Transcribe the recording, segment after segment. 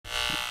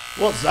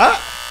What's that?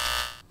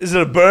 Is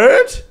it a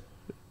bird?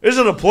 Is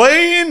it a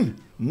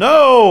plane?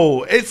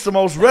 No, it's the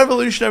most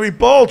revolutionary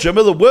ball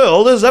trimmer the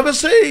world has ever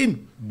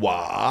seen.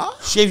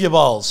 What? Shave your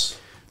balls.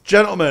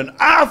 Gentlemen,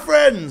 our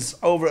friends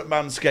over at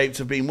Manscaped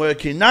have been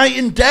working night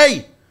and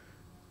day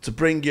to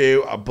bring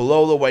you a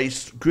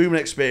below-the-waist grooming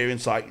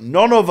experience like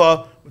none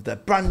other with their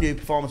brand new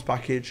performance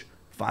package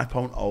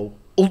 5.0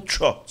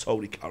 Ultra,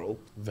 Tony Carroll.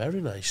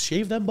 Very nice.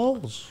 Shave them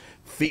balls.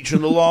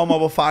 Featuring the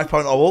Lawnmower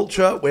 5.0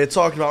 Ultra, we're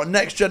talking about a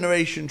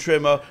next-generation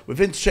trimmer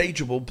with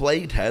interchangeable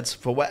blade heads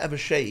for whatever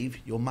shave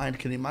your mind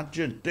can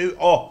imagine. Do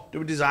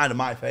a design of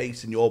my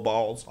face and your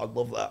balls. I'd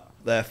love that.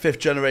 Their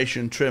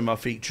 5th-generation trimmer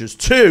features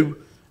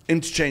 2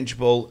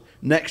 interchangeable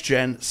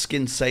next-gen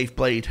skin-safe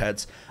blade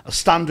heads. A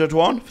standard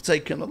one for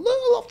taking a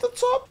little off the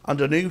top, and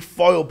a new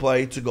foil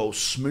blade to go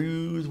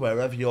smooth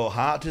wherever your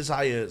heart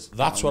desires.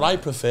 That's what I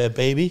prefer,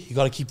 baby. You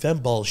got to keep them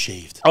balls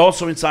shaved.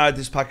 Also inside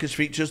this package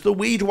features the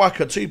Weed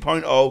Whacker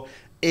 2.0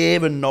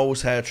 ear and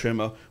nose hair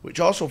trimmer, which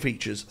also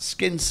features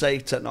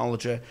skin-safe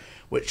technology,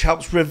 which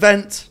helps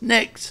prevent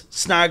nicks,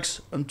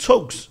 snags and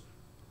tugs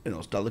in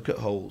those delicate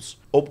holes.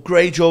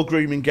 Upgrade your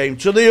grooming game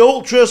to the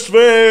Ultra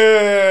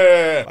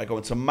Sphere by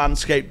going to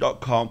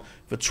manscaped.com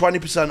for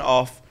 20%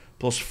 off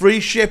plus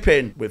free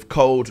shipping with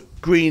code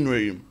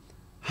GREENROOM.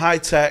 High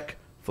tech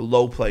for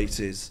low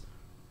places.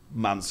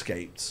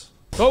 Manscaped.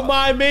 Don't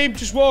mind me,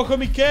 just walk on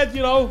me kid,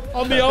 you know,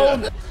 on my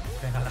own.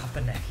 I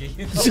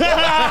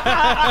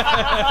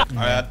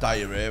had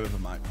diarrhea with a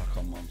mic pack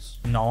on once.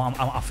 No,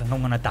 I think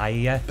I'm gonna die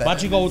here.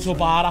 Imagine going to a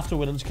bar after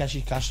winning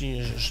Keshi's Castle and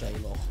you just say,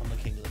 look, I'm the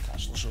king of the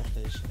castle, so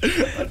this.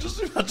 I'm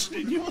just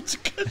imagining you want to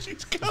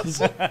Keshi's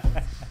Castle.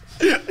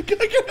 Can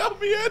I get out of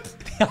my head?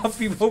 Have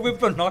people with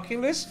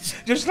binoculars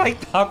just like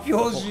that,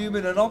 you're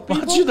zooming in on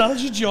people. Imagine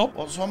that's your job.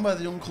 What's one where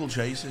the uncle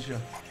chases you?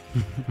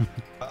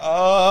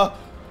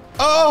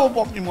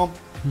 Want me one.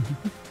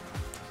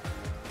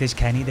 There's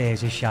Kenny,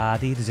 there's a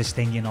Shardy, there's a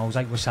sting your nose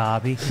like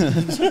wasabi.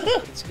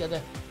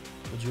 Together.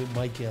 Would you and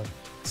my girl?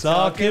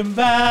 Talking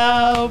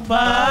about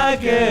my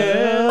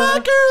girl. My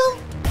girl.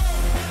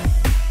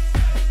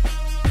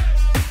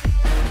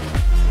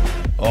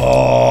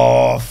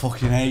 Oh, I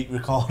fucking hate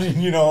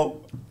recording, you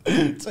know.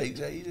 Takes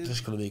ages. This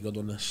is going to be a good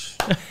one, this.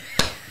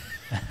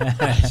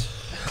 Right.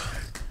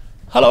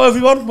 Hello,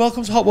 everyone.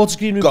 Welcome to Hot Water's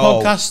Green Room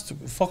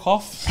Podcast. Fuck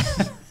off.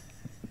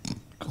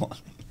 Go on.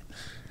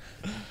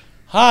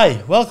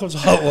 Hi, welcome to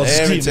Hot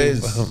Water's Green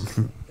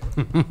Room.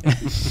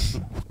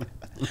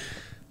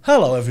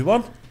 Hello,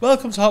 everyone.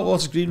 Welcome to Hot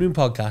Water's Green Room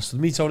Podcast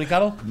with me, Tony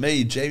Carroll.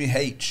 Me, Jamie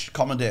H.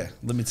 Commandeer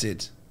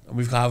Limited. And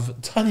we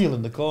have Daniel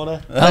in the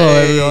corner. Hello,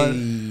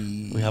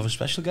 everyone. We have a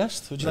special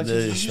guest. Would you like to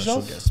introduce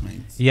yourself? Guest, mate.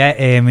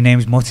 Yeah, my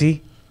name's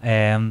Mutty.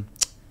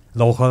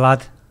 Local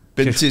lad.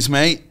 Binties,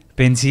 mate.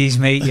 Binties,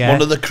 mate, yeah.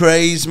 One of the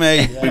craze,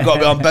 mate. Yeah. We've got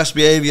to be on best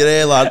behaviour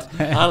here, lad.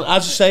 And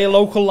as you say, a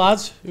local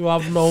lad who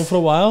I've known for a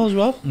while as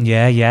well.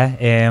 Yeah.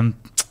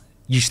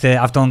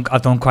 I've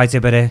done quite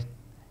a bit of,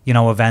 you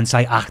know, events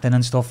like acting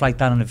and stuff like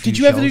that. And a few Did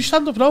you ever do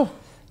stand-up? No.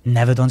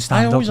 Never done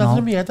stand-up, I always had no. it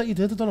in my head that you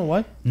did. I don't know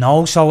why.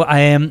 No, so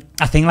I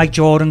think like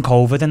during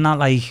COVID and that,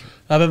 like.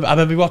 I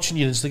remember watching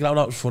your Instagram.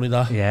 That was funny.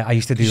 That. Yeah, I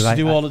used to do like.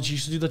 You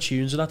used to do the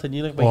tunes and that, didn't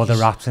you? Like, all the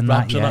raps and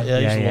that. Yeah, I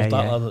used to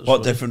love that.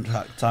 What different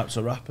types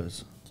of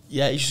rappers?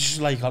 Yeah, he used to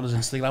just like on his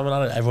Instagram and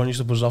that, everyone used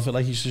to buzz off it.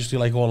 Like he used to just do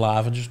like go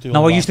live and just do.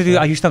 No, I used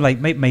to like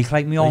make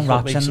like my own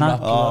raps and that.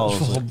 Oh,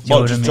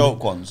 what, just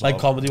joke ones? Like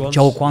comedy ones.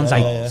 Joke ones,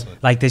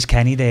 like there's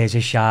Kenny, there's a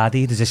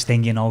Shardy, there's a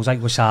sting your nose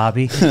like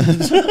wasabi.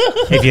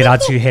 If you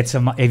had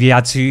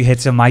 2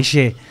 hits of my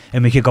shit,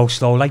 and we could go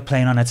slow like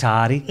playing on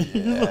Atari.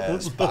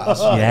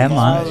 Yeah,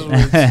 man.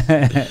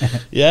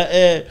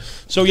 Yeah.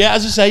 So yeah,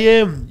 as I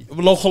say,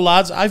 local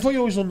lads. I thought you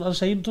always done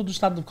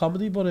stand-up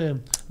comedy, but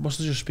must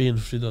have just been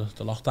through the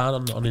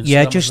lockdown on Instagram.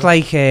 Yeah, just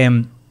like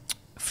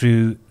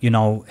through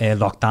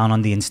lockdown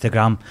on the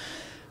Instagram,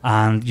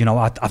 and you know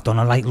I've done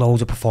like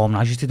loads of performing.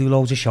 I used to do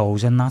loads of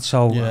shows and that.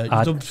 So yeah,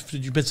 you've done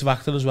bits of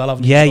acting as well,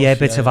 haven't you? Yeah,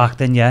 bits of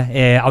acting.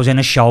 Yeah, I was in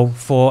a show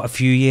for a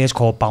few years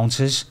called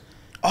Bouncers.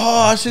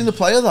 Oh, I've seen the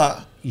play of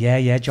that.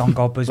 Yeah, John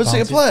Godber's. Was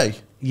it a play?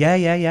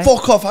 Yeah.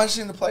 Fuck off! I've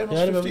seen the play when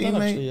I was 15,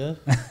 mate.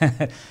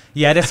 Actually,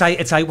 yeah,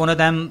 it's like one of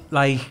them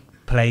like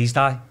plays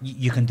that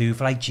you can do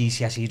for like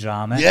GCSE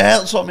drama. Yeah,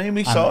 that's what I mean.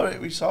 We saw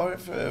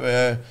it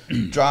for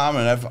drama,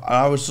 and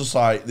I was just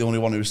like the only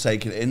one who was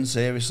taking it in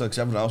seriously, because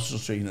everyone else was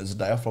just treating it as a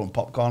day off, throwing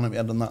popcorn at me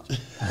head and that.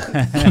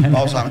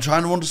 I was like, I'm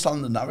trying to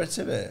understand the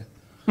narrative here.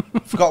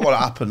 Forgot what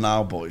happened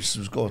now, boys. It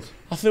was good.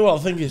 I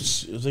think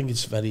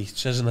it's very. It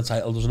says in the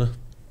title, doesn't it?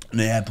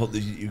 Yeah, but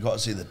you've got to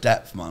see the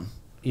depth, man.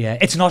 Yeah,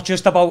 it's not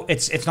just about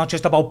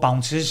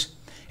bouncers.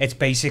 It's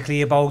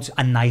basically about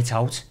a night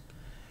out.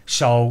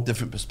 So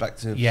different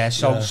perspectives. Yeah,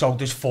 so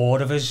there's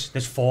 4 of us.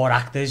 There's 4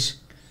 actors.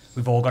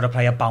 We've all got to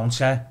play a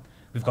bouncer.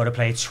 We've got to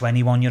play a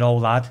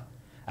 21-year-old lad,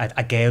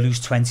 a girl who's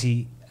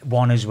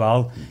 21 as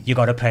well. You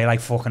got to play like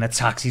fucking a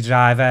taxi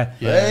driver.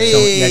 Yeah. So,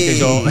 yeah,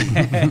 there's all.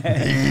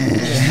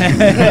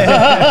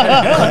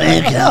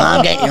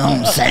 I'll get you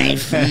home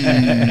safe.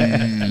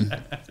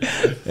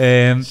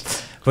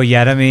 But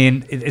yeah, I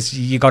mean, it's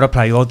you got to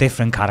play all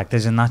different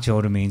characters and that. You know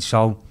what I mean?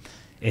 So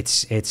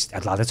it's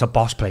a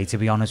boss play, to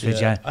be honest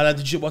with you. And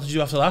then what did you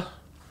do after that?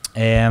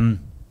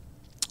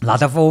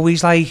 Lad, I've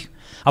always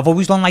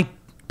done like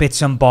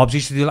bits and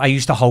bobs. I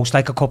used to host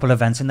like a couple of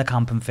events in the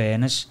camp, in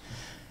fairness.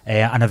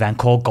 An event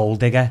called Gold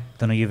Digger.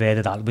 Don't know if you've heard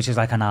of that, which is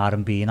like an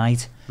R&B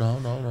night.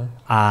 No.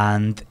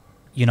 And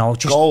you know,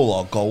 just Goal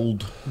or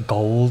gold?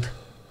 Gold.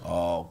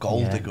 Oh,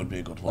 Gold Digger would be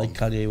a good one. Like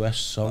Kanye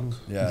West's song.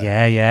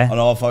 Yeah. I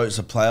know, I thought it's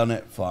a play on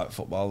it for like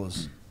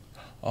footballers.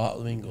 Oh, that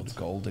would have been good.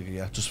 Gold Digger,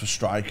 yeah, just for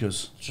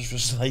strikers. Just for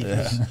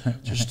strikers.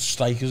 Just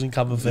strikers in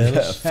Camp and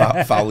Fairness.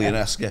 Fowley and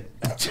Esker.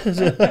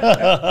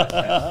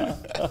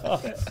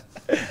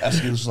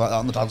 Esker's like that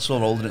on the dance floor,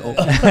 holding it up.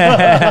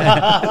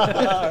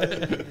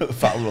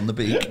 Fowler on the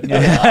beak.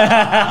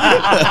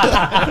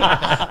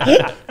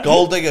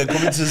 Gold Digger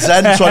coming to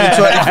Zen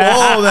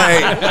 2024,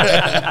 mate.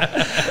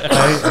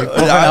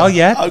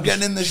 I'm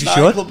getting in this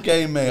nightclub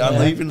game, mate. I'm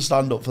leaving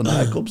stand up for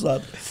nightclubs,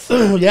 lad.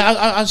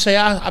 I'd say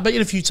I met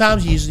you a few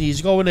times years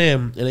ago in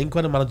Ink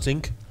when I'm at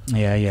Ink.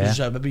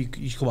 Yeah. Maybe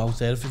you come out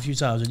there for a few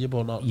times, didn't you?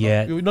 But not.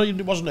 Yeah. No,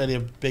 it wasn't really a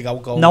big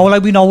outgoing. No,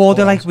 like we know all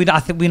the I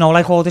think we know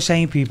like all the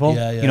same people.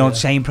 You know,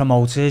 same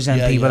promoters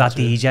and people that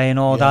DJ and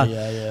all that.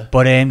 Yeah.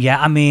 But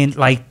I mean,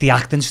 like the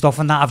acting stuff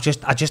and that.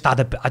 I just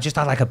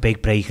had like a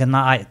big break in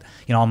that.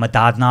 You know, I'm a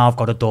dad now. I've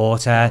got a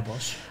daughter.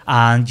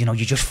 And you know,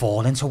 you just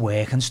fall into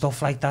work and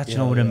stuff like that. You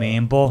know what I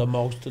mean? But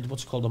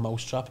what's called the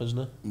mouse trap, isn't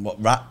it?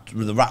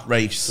 The rat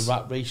race. The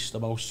rat race, the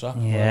mouse trap.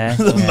 Yeah.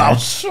 The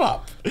mouse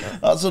trap.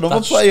 That's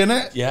another play, isn't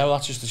it? Yeah, well,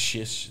 that's just the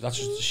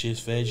shit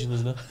version,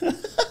 isn't it?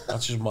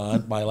 That's just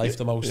my life,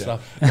 the mouse trap.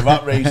 The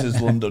rat race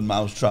is London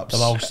mouse traps. The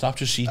mouse trap,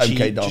 just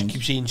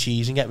keep seeing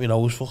cheese and get my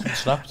nose fucking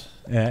snapped.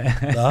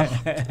 Yeah.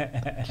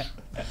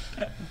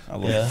 I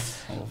love it.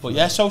 But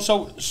yeah, so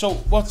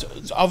what?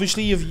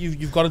 Obviously,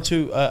 you've got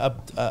into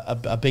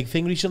a big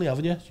thing recently,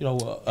 haven't you? You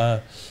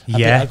know,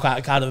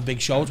 kind of a big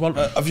show.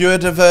 Have you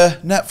heard of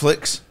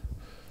Netflix?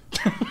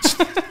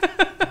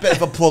 Bit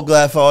of a plug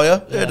there for you.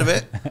 Heard of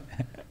it?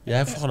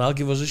 Yeah, fucking hell,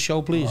 give us a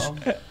show, please.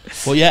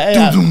 But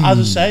yeah, as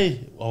I say,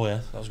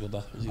 that was good.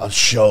 A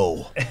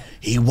show.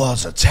 He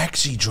was a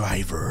taxi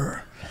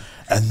driver.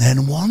 And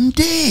then one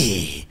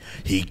day,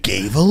 he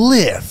gave a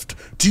lift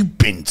to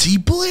Binty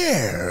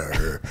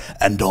Blair,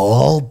 and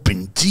all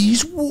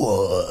Binty's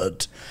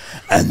would.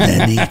 And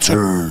then he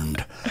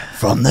turned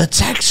from the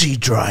taxi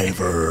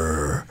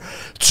driver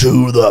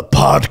to the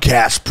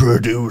podcast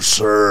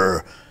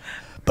producer.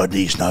 But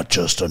he's not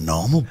just a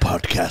normal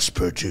podcast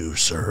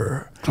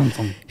producer.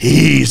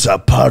 He's a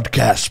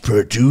podcast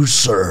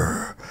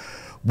producer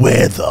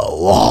with a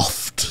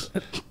loft.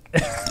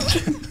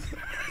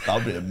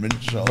 That'll be a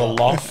mint show. The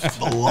Loft.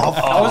 The Loft.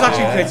 That was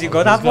actually pretty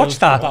good. I'd watch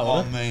that.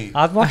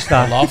 I'd watch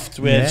that. The Loft,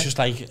 where it's just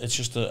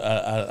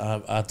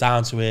a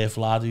down to earth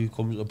lad who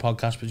comes, a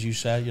podcast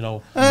producer. You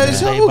know.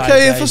 Is that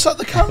okay if I set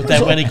the camera? But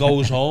then when he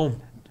goes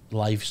home,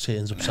 life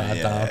turns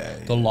upside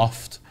down. The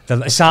Loft.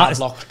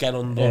 Padlocks get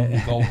undone,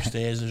 you go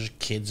upstairs, there's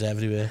kids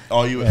everywhere.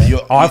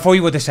 I thought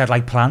you would have said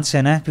like plants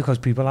in it, because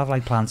people have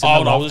like plants in the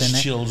loft,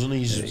 there's children.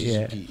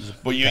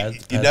 But you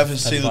never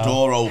see the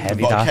door open.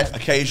 But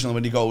occasionally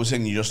when he goes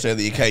in, you just hear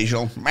the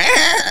occasional meh.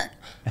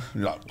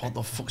 You're like, what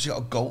the fuck's he got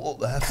a goat up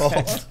there for?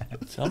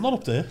 I'm not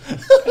up there.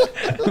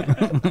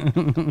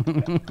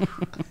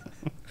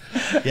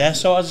 Yeah,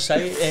 so as I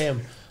say,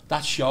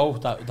 that show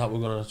that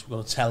we're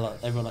gonna tell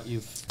everyone that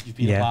you've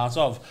been a part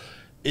of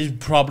is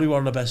probably one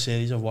of the best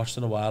series I've watched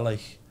in a while.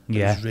 Like,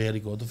 it was really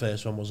good, the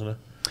first one, wasn't it?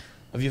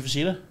 Have you ever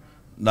seen it?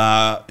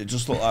 Nah, it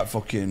just looked like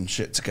fucking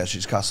shit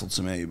Takeshi's Castle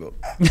to me, but...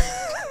 I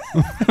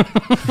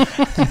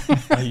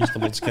used to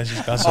love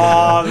Takeshi's Castle.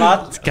 Oh,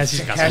 lad.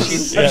 Takeshi's Castle. Have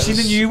you seen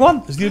the new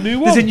one? Is there a new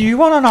one? There's a new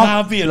one or not?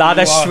 Can't be a lad,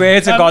 new I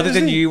swear to God, there's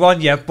a new one,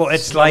 but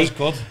it's like...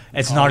 Good.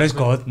 It's not as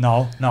good.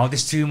 No,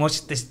 there's too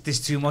much, there's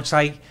too much,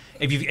 like...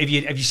 Have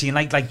you seen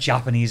like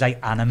Japanese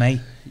like anime?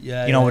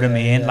 Yeah, you know what I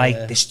mean.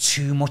 There's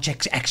too much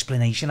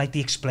explanation. Like they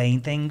explain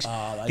things.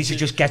 They should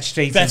just get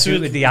straight into it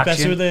with the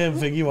action. Better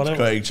with the thingy, whatever.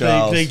 Craig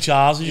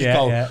Charles. You just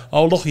go,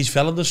 oh look, he's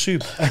fell in the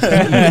soup.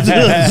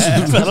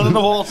 Fell in the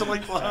water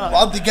like that.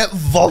 Why'd they get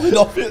vomited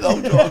off it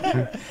though,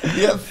 John?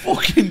 Yeah,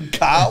 fucking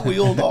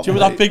cartwheeled off. Do you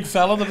remember that big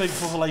fella, the big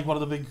fucking like one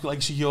of the big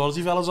like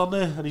security fellas on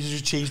there, and he's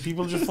just chase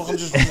people, and just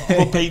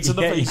put paint in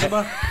the face and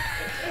that.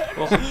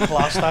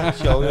 Class that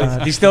show.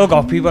 They still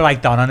got people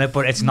like done on it,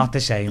 but it's not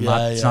the same.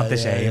 It's not the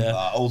same.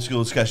 Old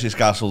school Takeshi's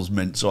Castle's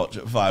mint watch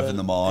at 5 in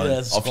the morning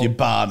off your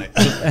barnet.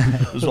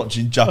 I was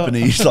watching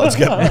Japanese starts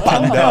getting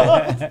banged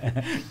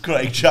out.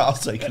 Craig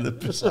Charles taking the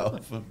piss out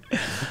of him.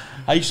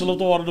 I used to love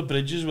the one on the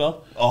bridge as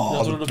well.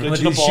 Oh, the bridge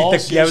and the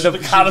balls.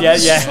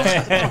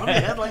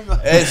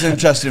 It's an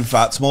interesting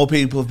fact. More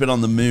people have been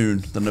on the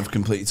moon than have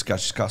completed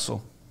Takeshi's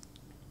Castle.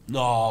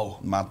 No.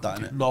 Mad, that,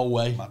 innit? No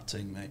way. Mad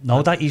thing, mate.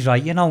 No, that he's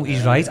right. You know,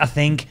 he's right. I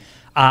think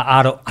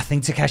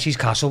Takeshi's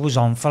Castle was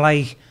on for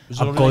like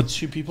a good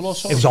 2 people or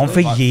so. It was on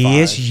for like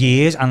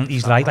years, and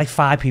he's right. Like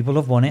 5 people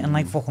have won it in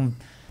like fucking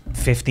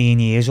 15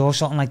 years or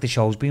something. Like the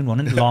show's been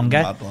running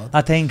longer.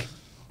 I think.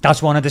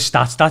 That's one of the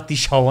stats that they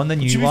show on the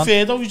new one. To be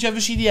fair though, did you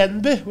ever see the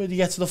end bit where they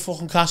get to the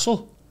fucking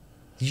castle?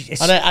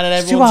 It's, and then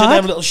everyone's in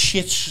them little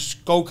shit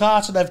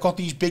go-karts and they've got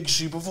these big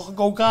super fucking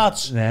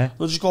go-karts. Yeah.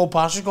 They'll just go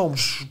past and go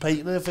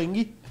painting their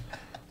thingy.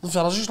 The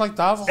fella's just like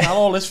that, fucking hell,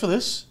 all this for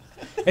this.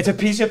 It's a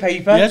piece of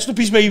paper. Yeah, it's a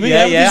piece of paper,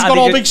 yeah. He's got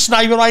all big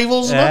sniper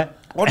rifles and that.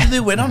 What did they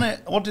win on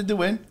it? What did they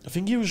win? I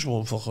think he was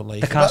one fucking like...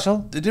 The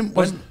castle? They didn't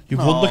win. You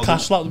won the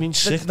castle, that would mean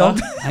sick, no,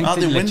 that. No,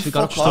 they win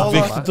fuck all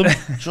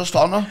that. Just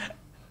honour.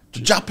 The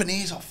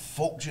Japanese are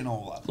fucked, you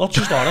know that. Not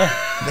just honour.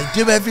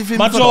 They do everything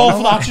for all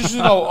for that, just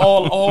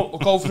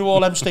go through all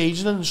them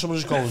stages and someone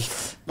just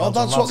goes... No,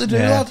 that's what they do,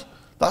 lad.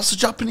 That's the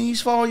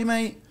Japanese for you,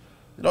 mate.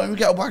 They don't even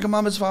get a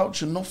Wagamama's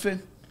voucher,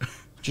 nothing.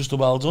 Just a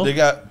well done. They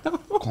get...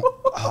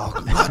 oh,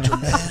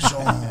 congratulations.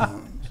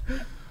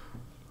 And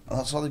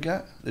that's all they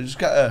get. They just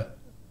get a...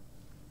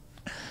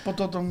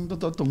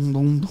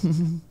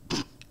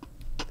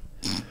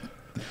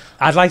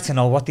 I'd like to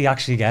know what they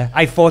actually get.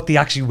 I thought they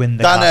actually win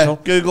the castle.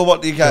 Google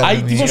what they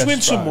get. They must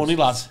win some money,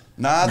 lad.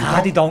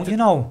 Nah, they don't, you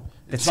know.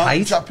 It's not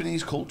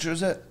Japanese culture,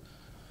 is it?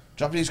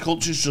 Japanese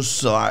culture is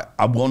just like,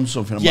 I won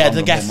something. Yeah,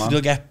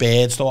 they'll get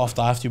birds though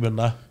after you win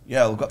that.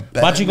 Yeah, they'll get birds.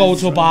 Imagine going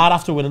to a bar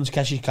after winning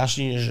Keshi's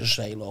Castle and you just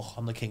say, look,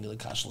 I'm the king of the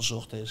castle,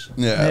 suck this.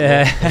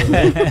 Yeah.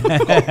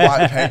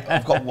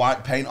 I've got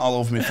white paint all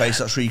over my face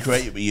that's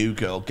recreated with you,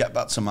 girl. Get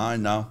back to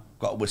mine now.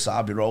 Got a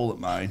wasabi roll at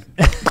mine.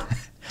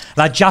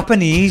 Like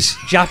Japanese,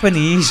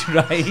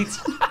 right?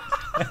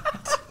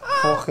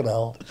 Fucking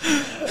hell.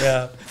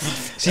 Yeah.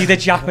 See, the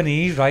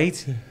Japanese,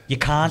 right? You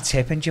can't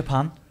tip in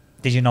Japan.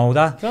 Did you know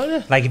that? Oh,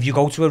 yeah. Like, if you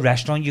go to a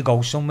restaurant, you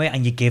go somewhere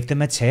and you give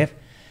them a tip,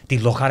 they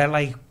look at it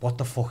like, what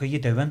the fuck are you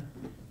doing?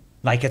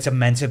 Like, it's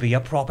meant to be a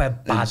proper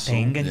bad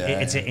thing, and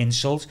it's an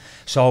insult.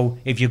 So,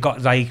 if you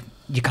got, like,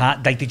 you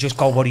can't, like, they just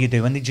go, what are you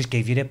doing? They just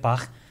give you it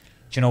back.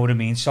 Do you know what I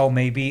mean? So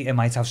maybe it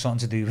might have something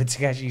to do with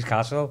Takeshi's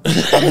Castle.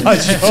 I'm not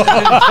sure.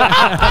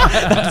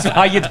 That's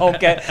why you don't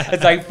get...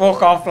 It's like,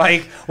 fuck off,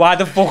 like, why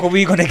the fuck are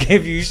we going to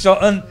give you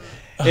something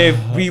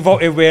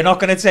if we're not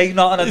going to take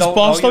nothing? It's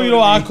boss though, you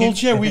know, our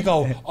culture, we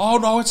go, oh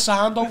no, it's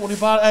sand, don't worry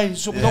about it. Hey,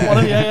 so we don't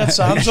want it, yeah, it's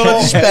sand. It's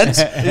already spent.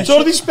 It's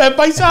already spent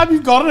by the time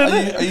you've got it,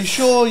 innit? Are you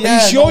sure? Yeah.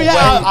 Are you sure? Yeah,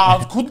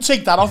 I couldn't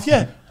take that off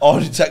you. Oh,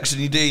 you're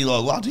texting your dealer,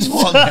 lad, he's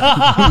one.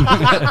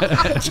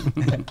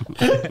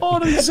 Oh,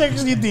 you're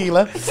texting your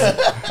dealer.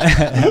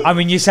 I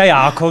mean, you say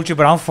our culture,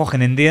 but I'm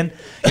fucking Indian.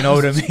 You know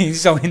what I mean?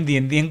 So in the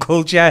Indian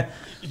culture,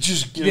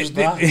 just give us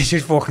that. It's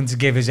just fucking to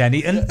give us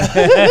anything.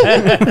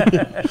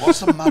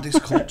 What's the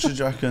maddest culture, do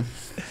you reckon?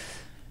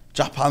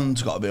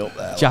 Japan's got to be up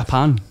there.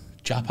 Japan.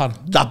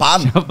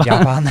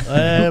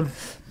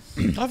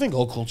 I think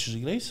all cultures are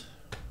great.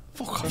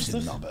 Fuck off, you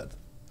knobhead.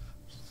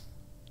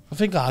 I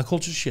think our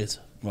culture's shit.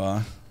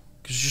 Why?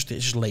 Because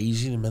it's just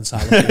lazy and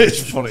mentality.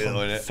 It's funny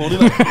though, isn't it? Funny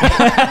though.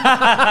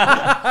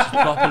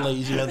 Proper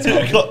lazy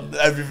mentality. Got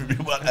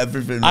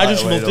everything. I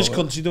just love this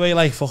country the way,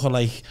 like, fucking,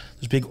 like,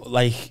 there's big,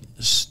 like,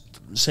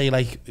 say,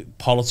 like,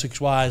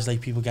 politics-wise,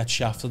 like, people get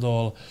shafted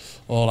or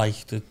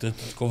like, the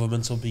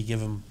government will be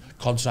giving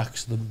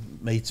contracts to the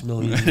mates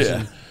millions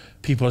and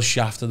people are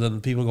shafted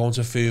and people going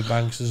to food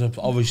banks. There's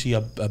obviously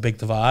a big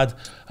divide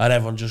and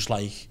everyone just,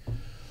 like,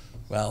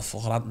 well,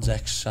 fucking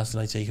Anton's Saturday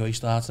night takeaway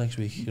starts next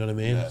week, you know what I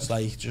mean? Yeah. It's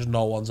like, just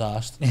no one's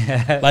asked.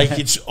 Like,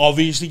 it's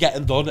obviously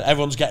getting done,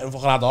 everyone's getting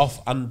fucking had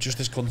off, and just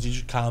this country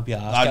just can't be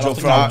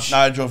asked.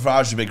 Nigel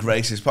Farage's a big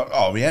racist, but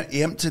he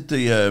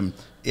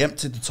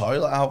emptied the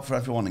toilet out for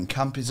everyone in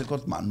camp. He's a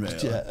good man,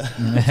 really.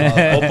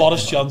 Yeah. Or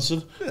Boris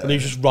Johnson, and he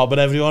was just robbing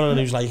everyone, and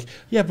he was like,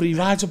 yeah, but he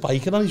rides a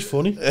bike and he's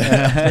funny. Do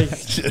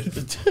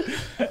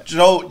you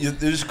know,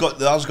 there's got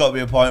to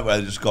be a point where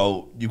they just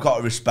go, you've got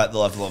to respect the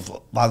level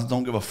of, lads,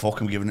 don't give a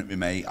fuck, I'm giving it to me,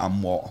 mate,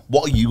 and what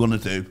are you going to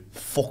do?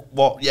 Fuck,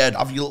 what? Yeah,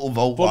 have your little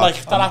vote. But, like,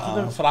 if that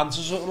happened in France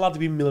or something, lad, there'd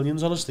be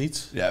millions on the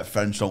streets. Yeah,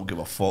 French don't give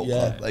a fuck.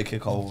 Yeah. They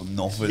kick over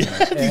nothing.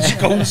 They just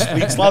go on the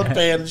streets, lad,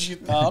 burn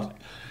shit down.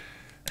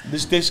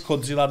 This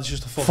country, lad, is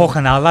just a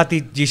fucking hell, lad.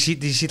 Did you see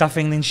that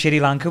thing in Sri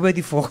Lanka where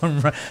they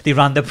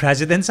ran the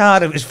president's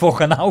out of his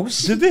fucking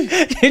house? Did they?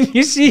 Didn't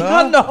you see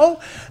that?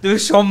 No. There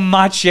was some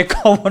mad shit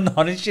going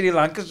on in Sri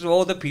Lanka, so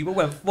all the people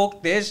went,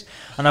 fuck this,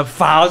 and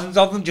thousands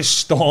of them just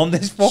stormed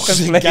this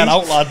fucking place. Get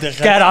out, lad.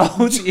 Get out.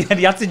 And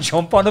he had to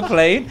jump on a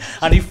plane,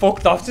 and he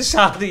fucked off to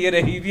Saudi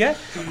Arabia.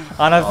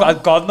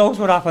 And God knows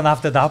what happened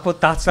after that, but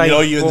that's like... You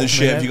know, you're in the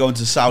ship, you're going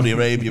to Saudi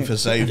Arabia for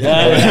safety.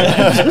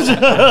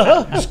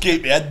 Just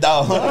keep your head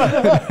down.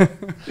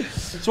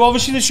 So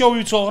obviously the show we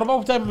were talking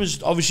about then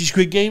was obviously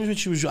Squid Games,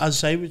 which was,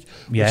 as I say, which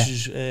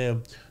is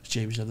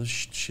James said,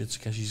 shit,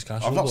 Keshi's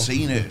Castle. I've not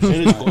seen it.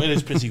 It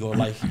is pretty good,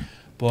 like.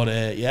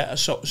 But yeah,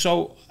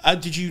 so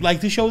did you like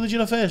the show? Did you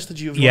know first?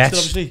 Did you? Yes. Watch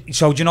it, obviously?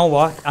 So do you know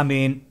what? I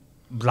mean,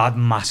 lad,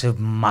 massive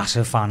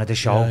fan of the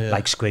show. Yeah.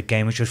 Like Squid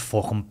Game was just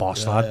fucking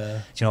boss, lad. Yeah.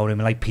 Do you know what I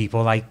mean? Like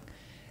people like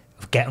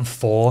getting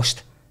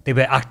forced. They're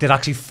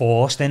actually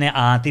forced in it,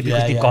 aren't they?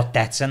 Because they've got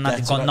debts and that.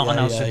 They've got nothing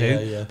else to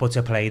do but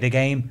to play the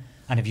game.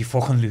 And if you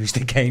fucking lose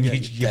the game,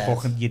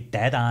 you're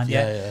dead, aren't you?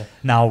 Yeah.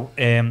 Now,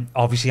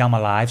 obviously I'm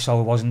alive, so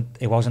it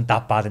wasn't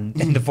that bad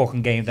in the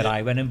fucking game that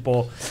I went in,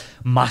 but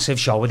massive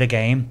show of the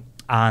game,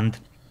 and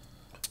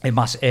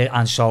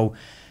so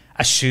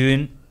as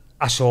soon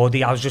I saw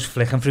I was just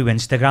flicking through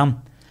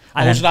Instagram.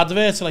 And was it an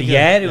advert? Like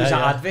it was an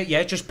advert. Yeah,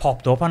 it just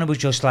popped up, and it was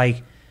just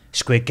like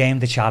Squid Game,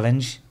 the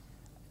challenge.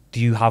 Do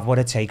you have what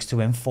it takes to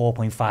win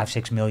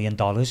 $4.56 million?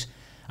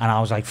 And I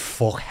was like,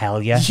 fuck,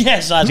 hell yeah.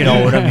 Yes, I do. You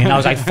know what I mean? I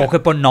was like, fuck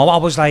it. But no, I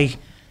was like,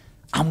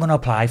 I'm going to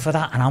apply for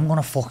that and I'm going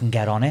to fucking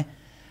get on it.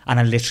 And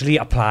I literally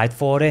applied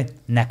for it.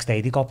 Next day,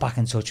 they got back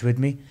in touch with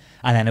me.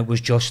 And then it was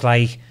just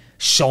like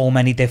so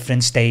many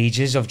different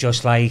stages of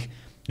just like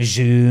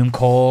Zoom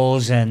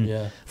calls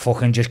and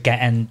fucking just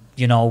getting,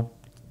 you know,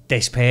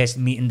 this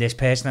person, meeting this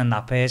person and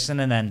that person.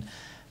 And then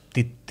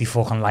they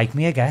fucking like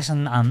me, I guess,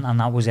 and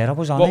that was it. I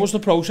was on What it. was the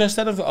process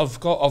then of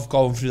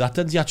going through that?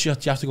 Then do you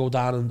have to go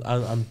down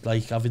and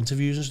like have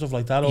interviews and stuff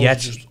like that? Or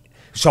just...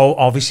 So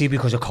obviously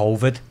because of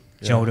COVID, do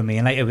you know what I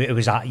mean? Like it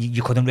was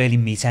you couldn't really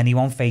meet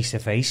anyone face to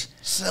face.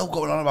 Still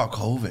going on about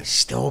COVID.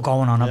 Still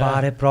going on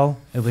about it, bro.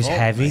 It was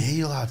heavy.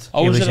 Me, lad.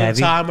 Oh, was it at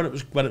heavy. a time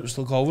when it was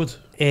still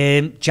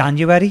COVID?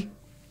 January.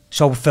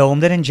 So we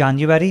filmed it in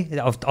January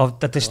at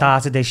the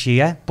start of this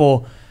year,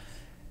 but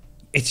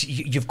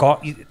you've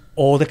got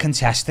all the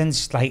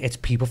contestants, like it's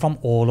people from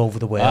all over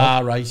the world.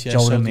 Ah, right, yeah. Do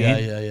you know what I mean?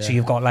 Yeah. So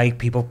you've got like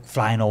people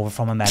flying over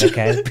from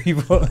America,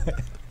 people.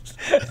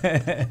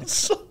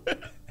 Sorry.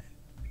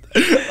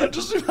 I'm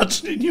just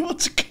imagining you on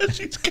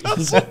Takeshi's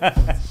Castle.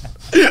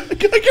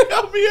 Can I get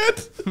out of my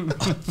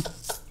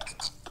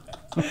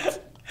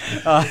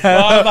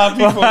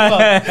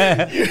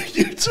head?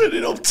 You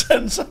turning up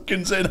 10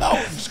 seconds in, out,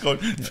 I'm just going,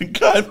 think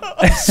I'm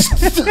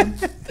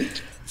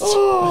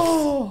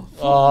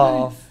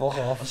Oh, fuck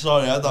off.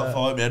 Sorry, I had that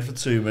far in my head for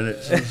 2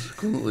 minutes. I just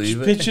couldn't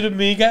believe it. Picturing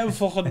me getting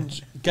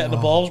the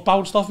balls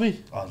bounced off me.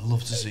 I'd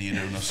love to see you do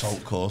an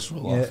assault course for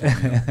a laugh.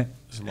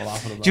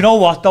 Do you know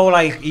what though?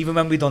 Like even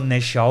when we done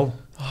this show,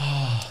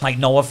 like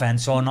no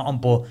offense or nothing,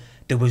 but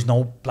there was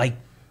no like.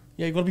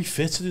 Yeah, you've got to be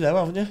fit to do them,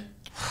 haven't you?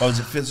 Oh, is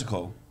it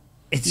physical?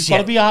 You've got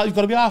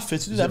to be half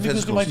fit to do them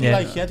because physical? they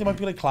might be they might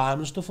be like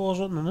climbing stuff or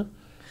something, isn't it?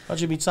 How'd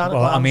you meet Santa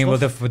Well, I mean,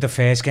 stuff? with the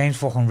first game's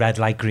fucking red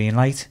light, green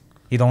light.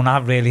 You don't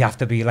really have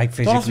to be like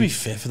physically. You don't have to be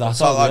fit for that. It's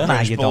not like Nah,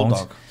 British you Bulldog.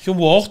 don't. You can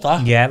walk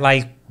that. Yeah,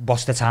 like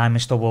what's the time,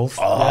 Mr. Wolf?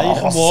 Yeah, you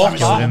can walk Sammy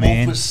that. I mean?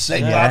 Wolf was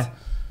sick, Yeah. lad.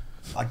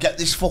 I get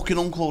this fucking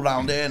uncle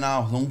round here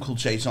now. The uncle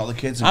chasing all the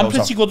kids. And I'm goes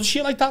pretty off, good at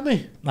shit like that,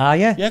 mate. Ah,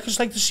 yeah. Yeah, because it's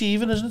like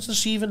deceiving, isn't it? It's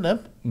deceiving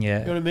them. Yeah.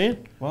 You know what I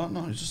mean? What?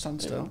 No, he's just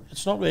stand still.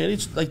 It's not really.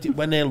 It's like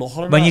when they're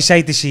looking. When you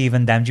say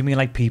deceiving them, do you mean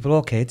like people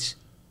or kids?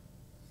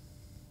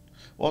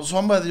 What's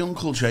one where the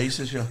uncle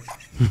chases you?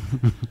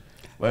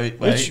 Wait.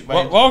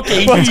 What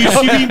game have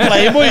you been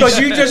playing, boys? Because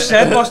you just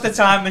said, what's the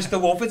time,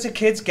 Mr. Wolf? It's a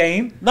kid's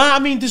game. Nah, I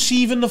mean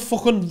deceiving the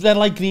fucking red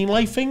light, green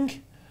light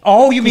thing.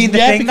 Oh, you mean the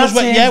thing that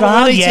turns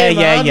round?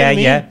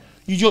 Yeah.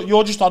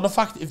 You're just on the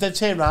fact if they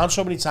turn around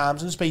so many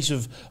times in the space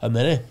of a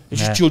minute,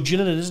 it's just judging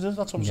it, isn't it?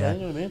 That's what I'm saying.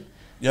 You know what I mean?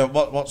 Yeah.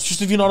 What's It's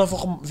just if you're not a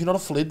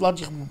flid lad,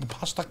 you can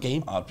pass that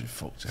game. I'd be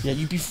fucked. Yeah,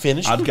 you'd be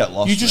finished. I'd get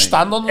lost. You just mate.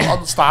 stand on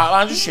the start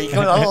line, just shaking.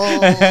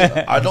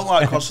 I don't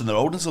like crossing the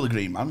road until the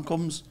green man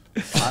comes.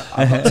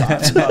 I've got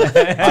time to know.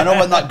 I know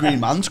when that green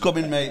man's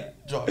coming, mate.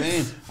 Do you know what I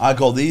mean? I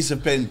go, these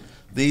have been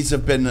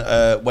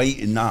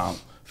waiting now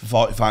for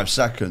 45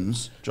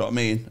 seconds. Do you know what I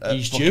mean?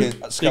 He's due.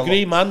 The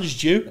green man's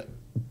due.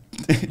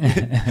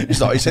 He's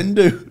not, he's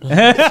Hindu.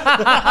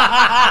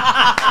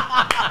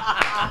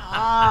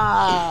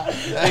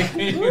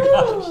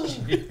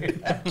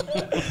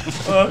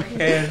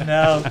 Okay,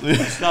 no.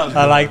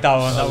 I like that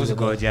one. That was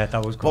good. Yeah,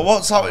 that was good. But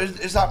what's that?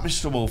 Is that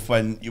Mr. Wolf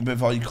when you're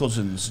with all your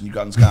cousins and you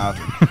go in the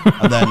garden,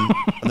 and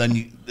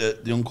then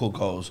the uncle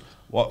goes,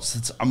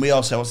 and we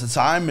all say, what's the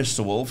time,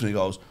 Mr. Wolf? And he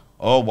goes,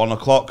 1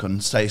 o'clock,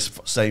 and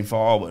staying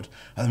forward.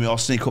 And then we all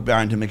sneak up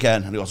behind him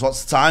again, and he goes,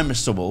 what's the time,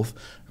 Mr. Wolf?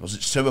 He goes,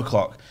 it's 2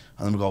 o'clock.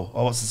 And then we go,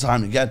 what's the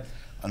time again?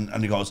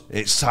 And he goes,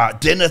 it's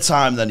dinner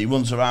time. Then he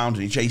runs around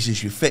and he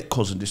chases your fit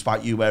cousin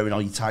despite you wearing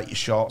all your tight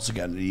shorts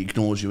again, and he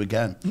ignores you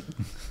again.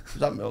 Is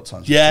that milk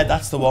time? Yeah,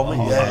 that's the one.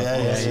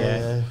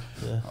 Yeah.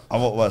 I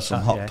want to wear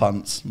some hot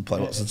pants and play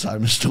what's the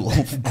time, Mr.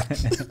 Wolf.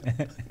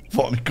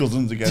 Fought my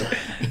cousins again.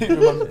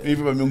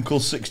 Even when my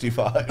uncle's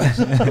 65.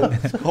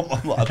 Come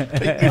on, lad,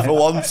 pick me for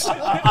once.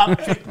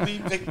 Pick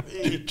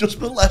me. Just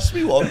molest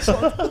me once.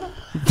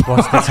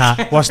 What's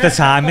the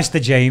time,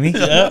 Mr. Jamie?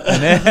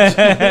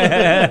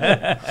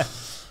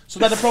 So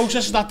then the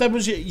process of that then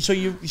was so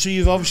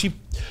you've obviously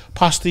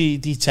passed the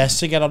test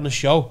to get on the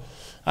show,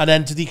 and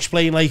then did he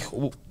explain like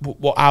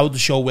how the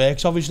show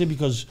works? Obviously,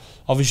 because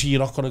obviously you're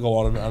not going to go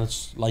on and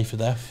it's life or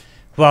death.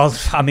 Well,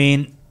 I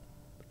mean,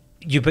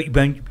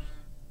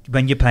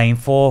 when you're playing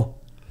for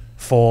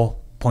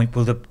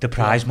the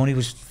prize money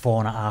was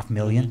 $4.5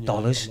 million.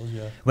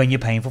 Yeah. When you're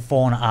paying for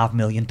 $4.5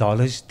 million,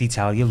 they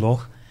tell you,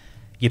 look,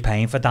 you're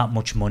paying for that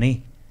much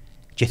money.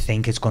 Do you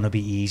think it's going to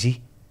be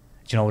easy?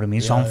 Do you know what I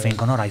mean? So I'm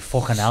thinking, all right,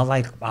 fucking hell,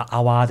 like,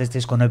 how hard is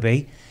this going to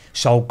be?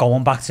 So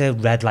going back to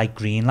red light,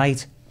 green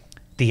light,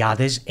 they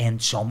had us in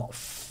some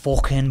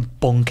fucking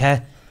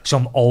bunker,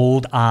 some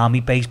old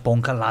army base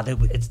bunker, lad.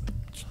 It's the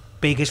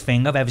biggest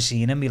thing I've ever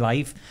seen in my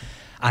life.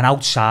 And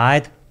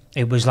outside,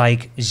 it was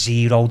like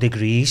 0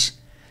 degrees.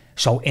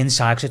 So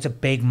inside, 'cause it's a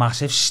big,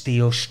 massive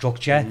steel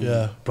structure.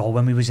 Yeah. Bro,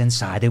 when we was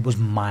inside, it was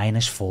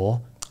 -4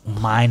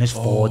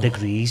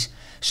 degrees.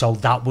 So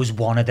that was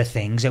one of the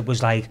things. It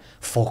was like,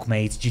 fuck,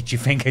 mate, did you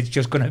think it's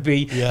just going to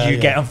be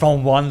getting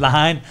from one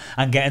line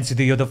and getting to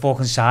the other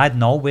fucking side?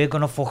 No, we're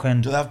going to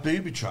fucking... Do they have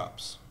booby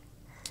traps?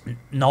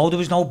 No, there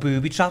was no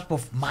booby traps,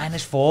 but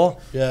 -4.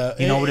 Yeah.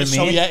 You know what I mean?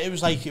 So, yeah, it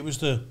was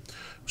the...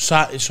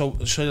 So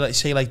like,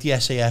 say, like the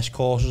SAS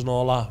courses and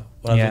all that,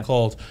 whatever they're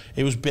called.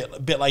 It was a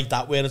bit like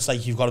that, where it's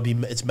like, you've got to be...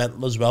 It's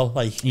mental as well,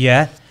 like...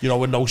 Yeah. You know,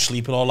 with no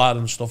sleep and all that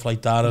and stuff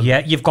like that. And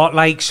yeah, you've got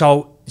like...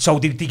 So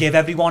they give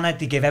everyone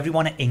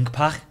an ink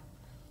pack,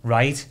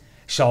 right?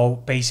 So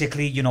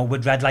basically, you know,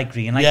 with red light,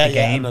 green light, the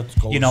game,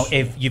 you know,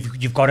 if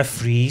you've got to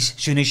freeze.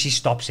 As soon as she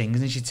stops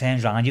singing and she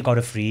turns around, you've got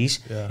to freeze.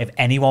 Yeah. If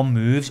anyone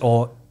moves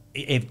or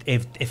if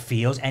it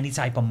feels any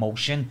type of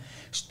motion,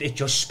 it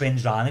just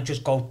spins round, it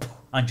just goes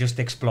and just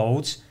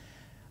explodes.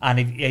 And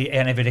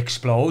if it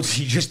explodes,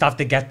 you just have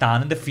to get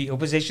down in the fetal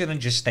position and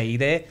just stay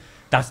there.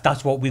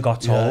 That's what we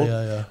got told.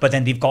 Yeah. But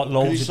then they've got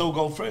loads. Can you still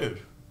go through?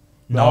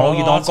 No,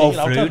 you don't go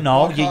through.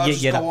 No, you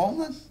just go on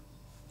then.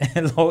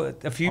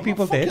 A few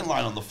people did. Fucking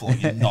lying on the floor,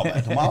 you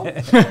knobhead. Well,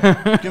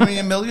 give me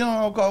 $1 million and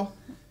I'll go.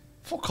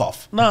 Fuck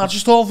off. Nah,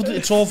 it's all for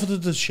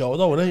the show,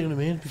 though, isn't it? You know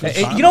what I mean? Because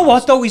you know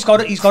what though? He's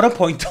got a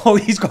point though.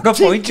 He's got a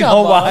point. You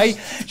know why? You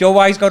know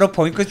why he's got a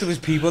point? Because there was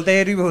people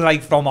there who were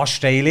like from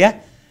Australia.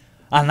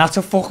 And that's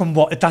a fucking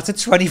that's a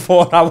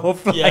 24-hour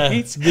flight. Yeah,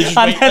 and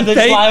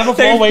they fly on the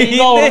floor waiting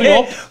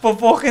up for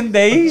fucking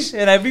days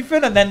and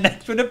everything, and then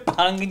next minute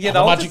bang and you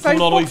know. Imagine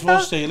coming all the way from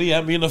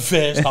Australia, being the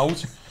first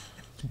out.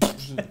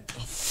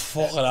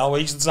 Fucking hell,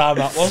 wasting time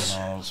that was.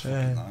 Oh, it was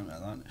fucking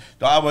nightmare.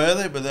 How were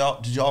they?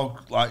 Did you all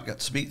like get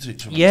to speak to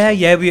each other?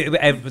 Yeah. We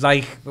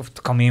like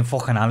come in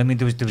fucking anime.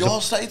 There was. You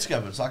all stay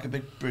together. It's like a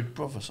big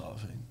brother sort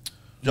of thing.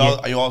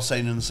 Are you all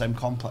staying in the same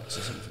complex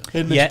or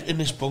something? In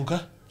this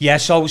bunker. Yeah,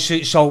 so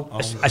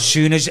as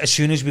soon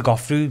as we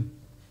got through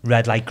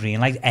red light, green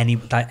light,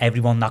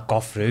 everyone that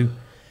got through,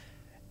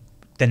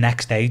 the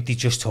next day they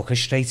just took us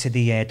straight to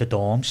the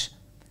dorms.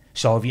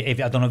 So if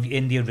I don't know if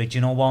in the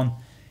original one,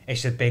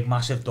 it's a big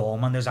massive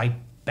dorm and there's like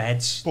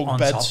beds bunk on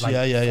beds, top,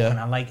 like, yeah.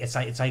 and like it's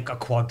like a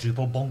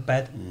quadruple bunk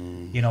bed,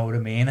 you know what I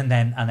mean? And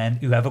then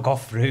whoever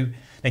got through,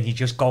 then you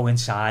just go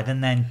inside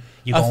and then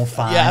you go and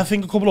find. Yeah, I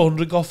think a couple of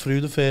hundred got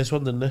through the first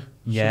one, didn't they?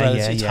 Yeah,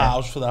 so it's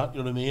housed for that, you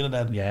know what I mean? And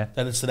then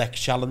then it's the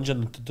next challenge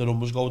and the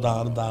numbers go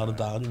down and down and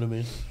down, you know what I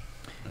mean?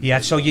 Yeah,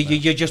 so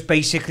you just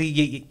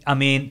basically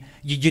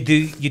you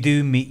do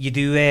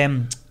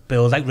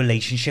build like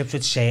relationships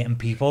with certain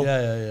people.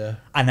 Yeah.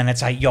 And then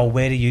it's like, yo,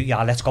 where are you?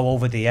 Yeah, let's go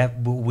over there.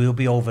 We'll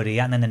be over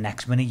here. And then the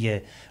next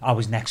minute, I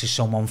was next to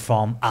someone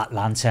from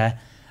Atlanta,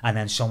 and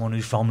then someone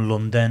who's from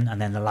London,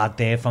 and then the lad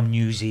there from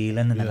New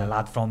Zealand, and then the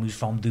lad who's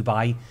from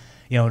Dubai.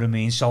 You know what I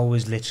mean? So it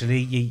was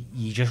literally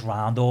you just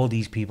round all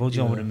these people. Do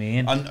you know what I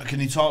mean? And can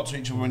you talk to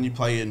each other when you're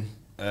playing?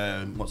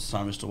 What's the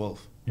time, Mr.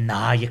 Wolf?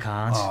 Nah, you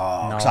can't.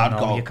 Oh, no,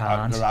 you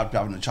can't. I'd be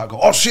having a chat. Go,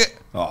 oh shit!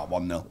 Oh,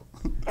 1-0.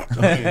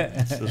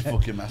 Just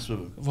fucking mess with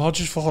them. Well,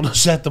 just fucking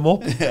set them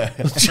up. Yeah.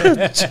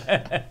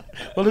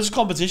 Well, it's a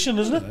competition,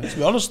 isn't it? To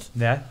be honest.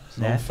 Yeah.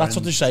 That's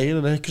what they're saying,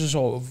 isn't it? Because it's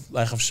sort of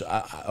like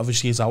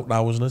obviously it's out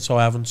now, isn't it? So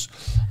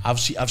I've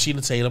seen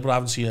the trailer, but I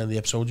haven't seen any of the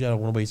episodes yet. I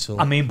want to wait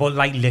till. I mean, but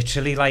like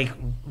literally, like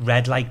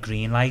red light,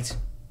 green light.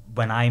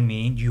 When I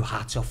mean, you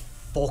had to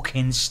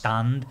fucking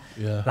stand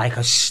like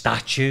a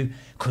statue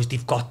because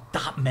they've got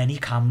that many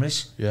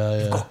cameras.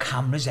 They've got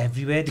cameras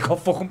everywhere. They've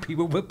got fucking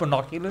people with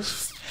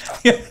binoculars.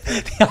 They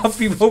have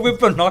people with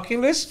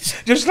binoculars,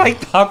 just like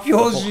that.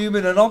 You're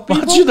zooming in on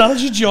people. Imagine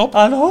that's your job.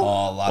 I know.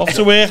 Oh, off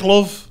to work,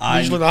 love.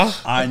 Usually that.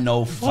 I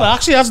know. Well,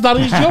 actually, that's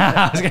Danny's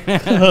job.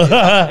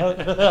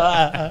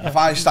 If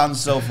I stand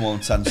still for more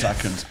than 10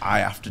 seconds, I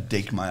have to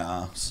dig my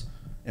ass.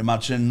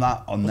 Imagine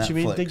that on Netflix. What do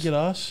you mean, dig your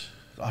ass?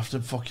 I have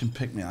to fucking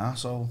pick my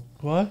arsehole.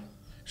 Why?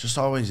 It's just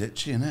always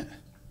itchy, innit?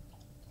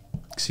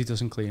 Because he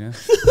doesn't clean it.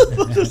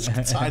 There's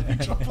a tiny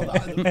drop of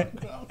that in the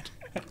background.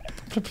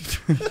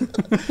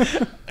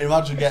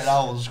 Imagine getting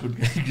out and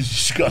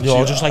just got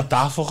You're just like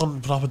that,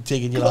 fucking proper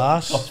digging your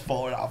ass. That's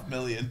 4.5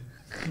 million.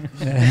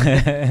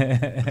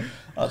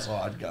 That's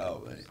what I'd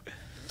go, mate.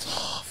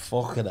 Oh,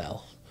 fucking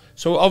hell.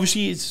 So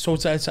obviously, it's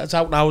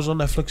out now. It's on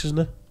Netflix, isn't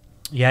it?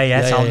 Yeah,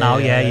 it's out now.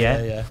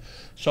 Yeah.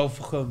 So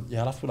fucking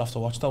we'll have to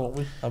watch that, won't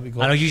we? That'd be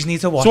good. I know you just need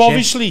to watch it. So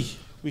obviously,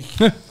 we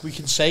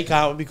can say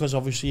count because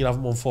obviously you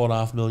haven't won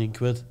 £4.5 million.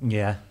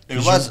 Yeah.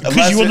 Because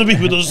you wouldn't be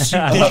with us,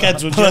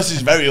 dickheads. Unless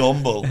he's very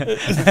humble.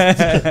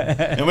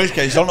 In which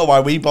case, I don't know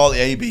why we bought the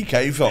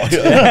ABK for you.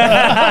 Should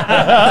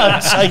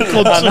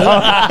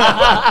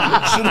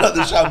have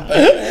the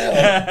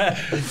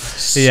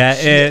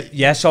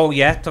champagne. So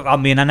I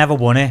mean, I never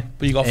won it.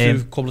 But you got through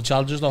a couple of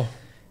challenges though.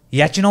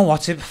 Yeah, do you know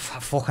what's it?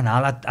 Fucking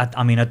hell,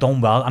 I mean, I done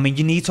well. I mean,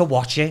 you need to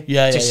watch it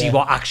to see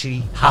what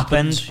actually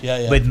happened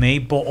with me,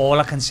 but all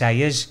I can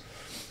say is...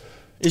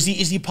 Is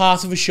he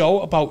part of a show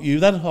about you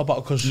then? Or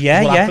about, cause yeah.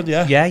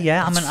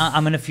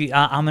 I'm in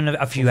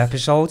a few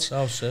episodes.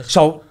 Oh, sick.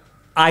 So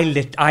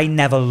I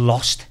never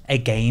lost a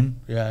game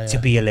to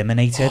be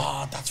eliminated.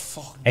 Oh, that's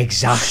fucking...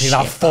 Exactly,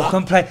 that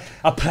fucking play.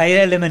 A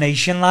player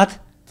elimination, lad.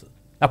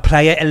 A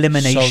player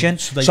elimination.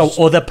 So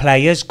other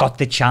players got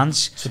the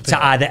chance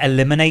to either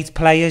eliminate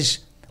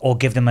players or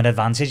give them an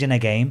advantage in a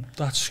game.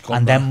 That's good.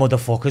 And then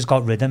motherfuckers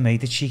got rid of me,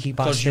 the cheeky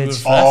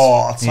bastards.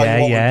 I'll tell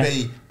you what would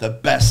be the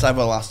best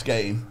ever last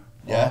game.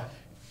 Yeah.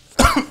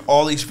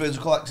 All these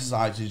physical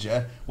exercises,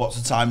 yeah.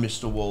 What's the time,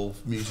 Mr.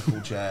 Wolf? Musical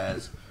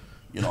chairs,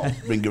 you know,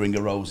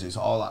 Ringa Roses,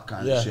 all that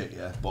kind of shit,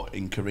 yeah. But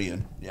in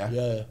Korean,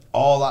 yeah.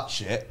 All that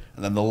shit.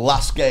 And then the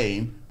last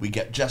game, we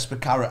get Jesper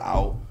Carrot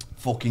out,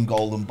 fucking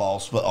golden ball,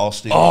 split or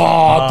steal.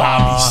 Oh,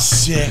 that'd be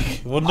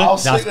sick, wouldn't it? I'll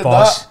stick with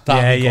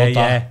that.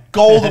 Yeah.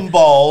 Golden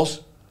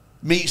balls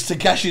meets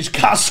Takeshi's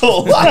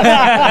Castle. We're going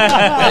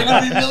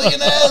to be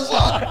millionaires,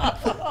 lad.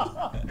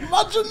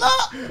 Imagine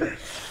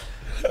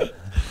that.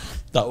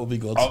 That would be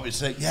good.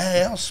 Obviously,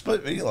 I'll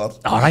split me, lad.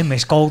 Oh, I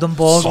miss Golden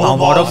Balls, man.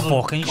 What a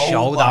fucking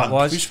show that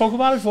was. We spoke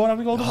about it before, haven't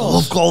we, Golden Balls? I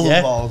love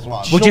Golden Balls,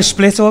 man. Would you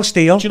split or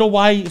steal? Do you know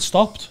why it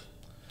stopped?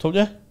 Don't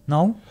you?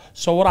 No.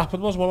 So what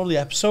happened was, one of the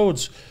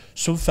episodes,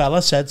 some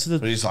fella said to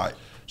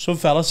this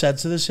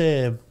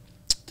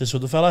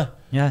other fella,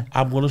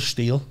 I'm going to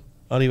steal.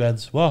 And he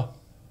went, what?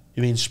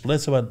 You mean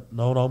split? I went,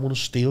 no, I'm going to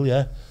steal,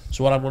 yeah.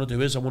 So what I'm going to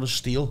do is I'm going to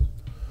steal.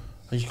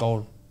 And he's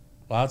going,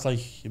 lad,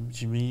 like, you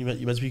meant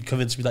to be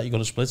convinced me that you're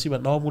going to split. He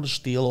went, no, I'm going to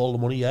steal all the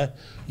money, yeah.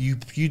 You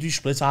do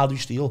split, I'll do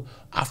steal.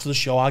 After the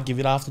show, I'll give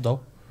you half the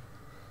dough.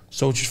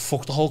 So it just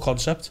fucked the whole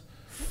concept.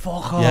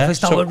 Fuck off, is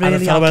that what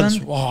really happened?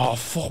 Went, oh,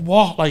 fuck,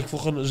 what? Like,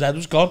 fucking his head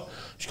was gone.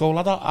 He's going,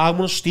 lad, I'm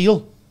going to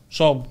steal.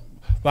 So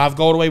I've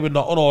gone away with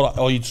nothing,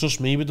 or you trust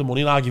me with the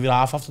money and I'll give you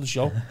half after the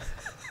show.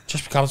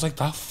 Just because I was like,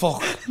 that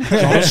fuck.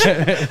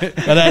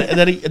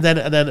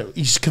 and then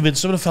he's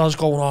convinced him, and the fella's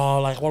going,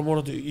 oh, like, what am I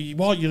going to do?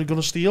 What, you're going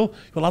to steal?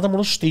 Well, lad, I'm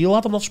going to steal,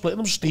 lad. I'm not splitting,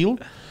 I'm stealing.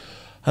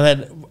 And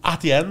then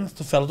at the end,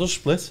 the fella does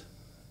split.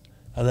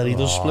 And then he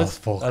does split.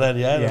 Fuck. And then,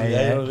 you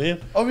know what I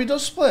mean? Oh, he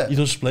does split? He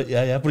does split,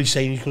 yeah. But he's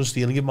saying he's going to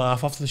steal and give him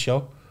half after the show.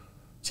 Do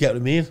you get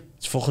what I mean?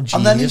 It's fucking genius.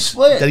 And then he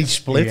split? Then he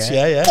splits,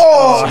 yeah.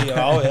 Oh!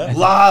 Yeah.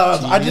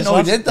 Lad, I didn't know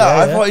he did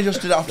that. I thought he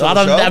just did it after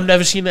the show. I've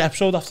never seen an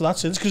episode after that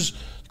since, because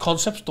the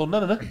concept's done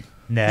then, isn't it?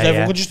 Nah,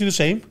 everyone could just do the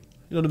same.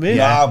 You know what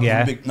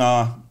I mean?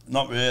 Nah,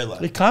 not really.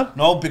 They can.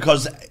 No,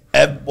 because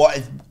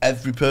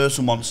every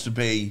person wants to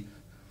be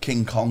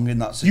King Kong in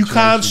that situation. You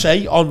can't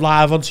say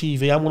live on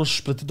TV, I'm going to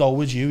split the dough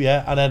with you,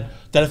 yeah, and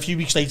then a few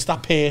weeks later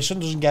that person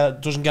doesn't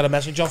get a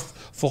message off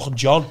fucking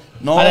John.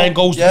 No, and then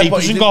goes to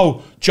papers and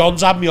go,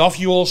 John's had me off,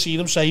 you all seen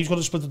him say he's going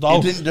to split the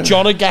dough.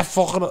 John would get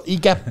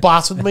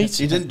battered, mate.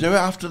 He didn't do it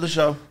after the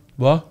show.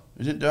 What?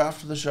 He didn't do it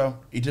after the show.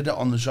 He did it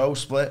on the show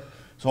split.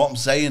 So what I'm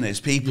saying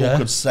is people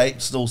could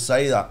still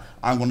say that,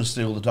 I'm going to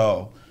steal the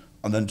dough,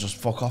 and then just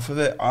fuck off with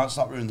it. That's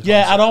not ruining the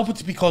concept. I know,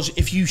 but because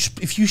if you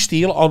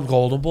steal on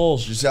Golden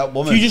Balls, you see that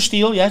woman? If you just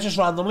steal, just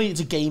randomly, it's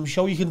a game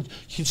show. You can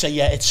say,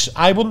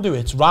 I wouldn't do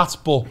it. It's rat,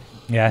 but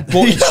but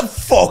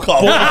it's, fuck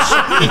off.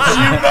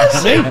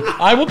 It's you, me.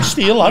 I wouldn't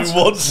steal, lads.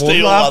 You would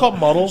steal, I've got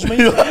models,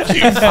 mate. I've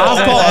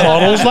got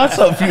models, lads.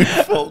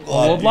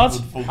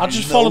 Lad. I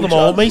just follow them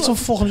all, mate. I'll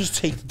fucking just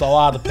take the dough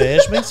out of the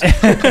purse, mate.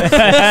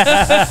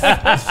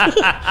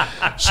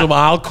 Some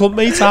I'll come,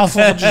 mate. I'll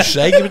fucking just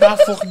say, give me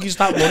that fucking, use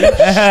that money.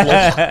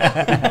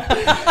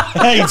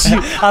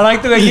 I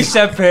like the way you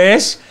said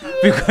purse.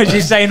 Because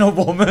you're saying a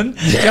woman. And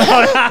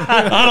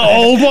an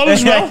old one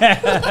as well.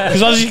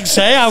 Because as you can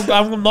say,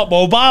 I'm not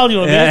mobile, you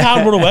know what I mean? I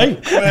can't run away.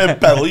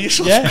 Belly,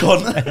 you're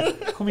gone.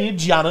 Come here,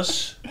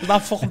 Janice. With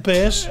that fucking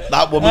purse.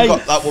 That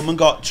woman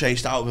got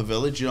chased out of a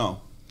village, you know.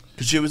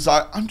 Because she was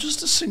like, I'm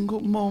just a single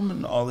mum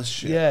and all this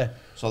shit. Yeah.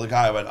 So the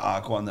guy went,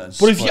 go on then.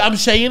 But I'm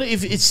saying,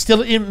 if it's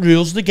still in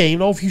rules of the game,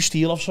 though, if you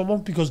steal off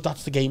someone, because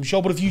that's the game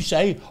show. But if you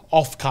say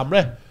off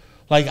camera,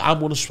 like, I'm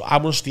gonna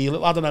steal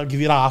it, lad, and I'll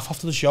give you half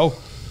after the show.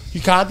 You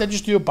can't then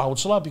just do a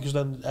bouncer, lad, because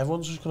then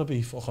everyone's just going to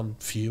be fucking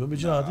fuming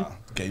with you, aren't they?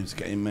 Game's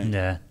the game, mate.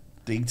 Yeah.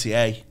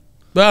 DTA.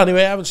 But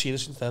anyway, I haven't seen it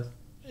since then.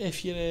 I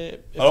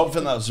don't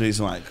think that was the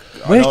reason, like...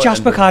 Where's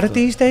Jasper Carrot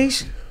these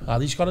days?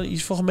 He's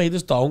fucking made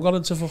his down, got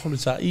into fucking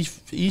retire. He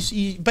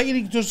bet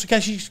he does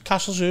Takeshi's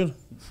Castle soon.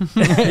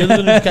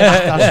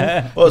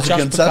 Well, it's a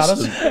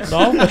contestant.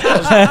 No.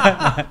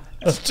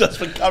 It's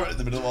Jasper Carrot in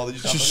the middle of all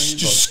these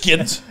just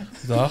skint.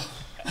 No.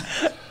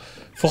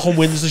 Fucking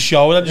wins the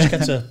show and then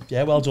just gets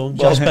a well done,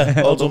 Jasper.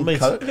 Well done, mate.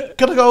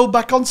 Can I go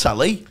back on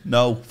telly?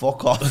 No,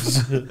 fuck off.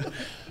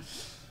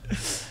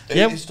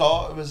 His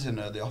daughter was in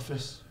the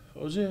office.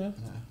 Was he? Yeah.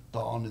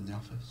 Dawn in the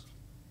office.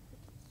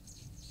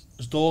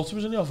 His daughter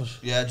was in the office?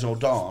 Yeah, Joe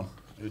Dawn.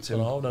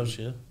 No,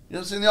 she. You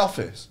haven't seen the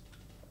office?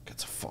 Get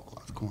the fuck,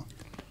 lad, come on.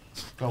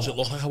 Does it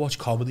look like I watch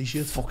comedy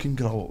shit? Fucking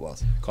grow up,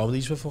 lad.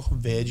 Comedy's for fucking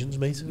virgins,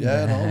 mate.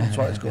 Yeah, no, that's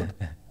why it's good.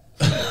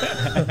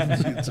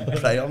 to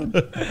prey on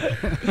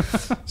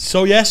him.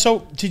 So yeah,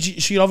 so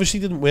you obviously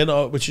didn't win,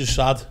 which is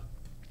sad.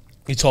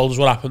 You told us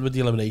what happened with the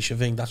elimination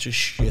thing. That's just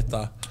shit.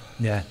 That.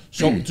 Yeah.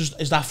 So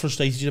is that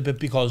frustrated you a bit,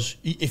 because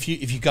if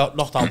you got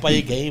knocked out by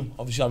a game,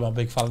 obviously I'm a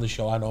big fan of the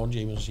show. I know, and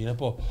Jamie has seen it,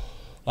 but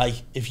like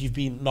if you've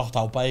been knocked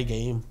out by a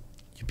game,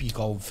 you'd be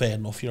going fair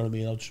enough. You know what I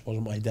mean? It just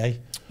wasn't my day.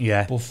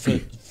 Yeah. But for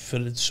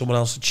someone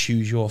else to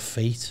choose your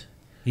fate.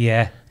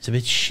 Yeah. It's a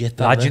bit shit,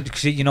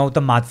 Cause you know,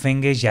 the mad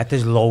thing is,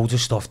 there's loads of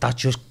stuff that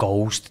just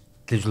goes.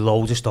 There's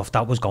loads of stuff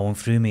that was going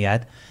through my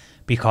head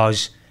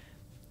because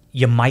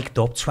you're mic'd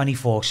up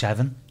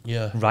 24/7.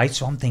 Yeah. Right?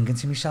 So I'm thinking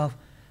to myself,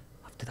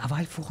 have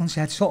I fucking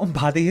said something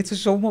bad here to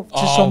someone?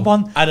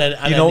 And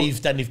then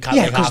you've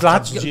yeah, because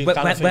lads,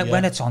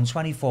 when it's on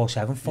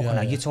 24/7, fucking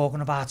hell, you're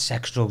talking about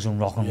sex, drugs, and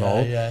rock and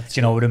roll. Yeah, do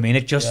you know what I mean?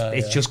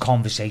 It's just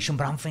conversation.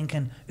 But I'm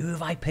thinking, who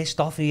have I pissed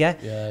off here?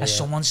 As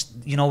someone's,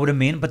 you know what I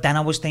mean? But then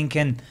I was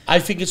thinking, I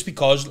think it's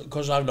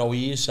because I know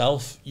you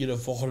yourself. You're a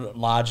fucking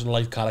large in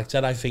life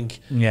character. I think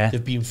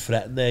they've been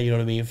threatened there. You know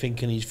what I mean?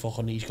 Thinking he's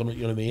gonna, you know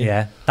what I mean?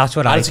 Yeah, that's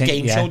what I think. It's a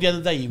game show the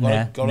other day. You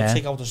gotta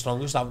take out the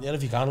strongest, haven't you?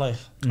 If you can, like.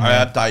 I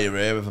had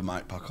diarrhea with a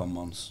mic pack on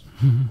once.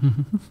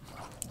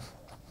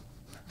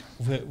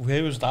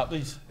 Where was that,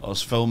 please? I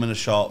was filming a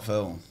short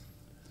film,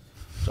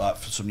 so like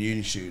for some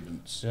uni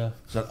students. Yeah.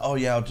 Said, "Oh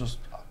yeah, I'll just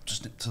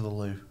nip to the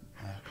loo."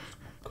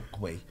 Quick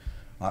wee.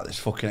 Like this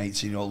fucking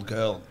 18-year-old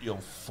girl, you're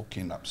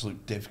fucking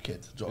absolute div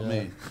kid. Do you know what I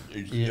mean?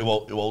 Who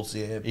holds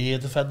the ear? Ear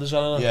defenders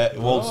on it. Yeah, who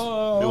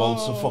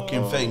holds the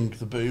fucking thing,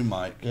 the boom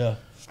mic. Yeah.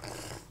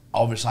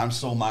 Obviously, I'm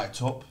still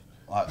mic'd up.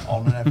 Like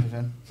on and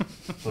everything.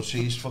 So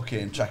she's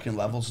fucking checking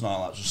levels and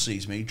all that, just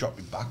sees me drop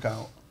me back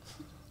out.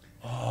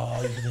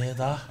 Oh, you can hear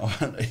that. I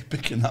went, are you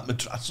picking that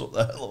mattress up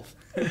there, love?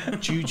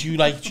 do you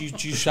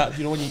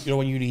know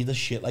when you need a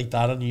shit like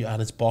that and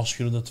it's boss,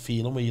 you know that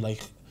feeling where you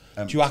like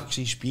do you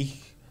actually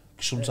speak?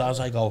 Sometimes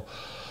I go,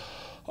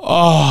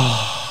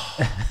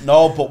 oh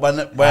no, but when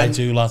I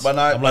do, lads.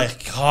 I'm like,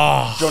 do you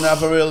want to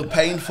have a really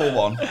painful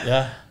one?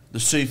 Yeah.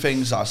 There's two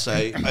things I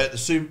say.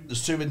 There's two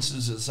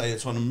instances that say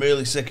it's when I'm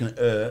really sick and it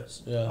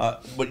hurts. Yeah.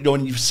 But you know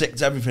when you've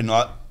sicked everything,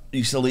 like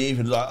you still leave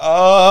and it's like,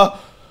 ah.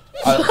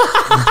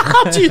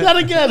 Do that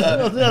again.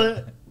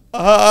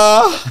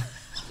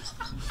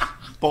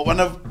 But when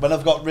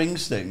I've got ring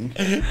sting,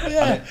 and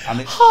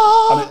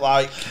it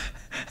like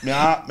my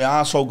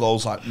arsehole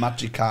goes like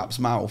Magikarp's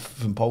mouth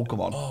from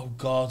Pokemon. Oh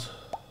God.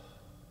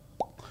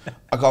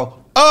 I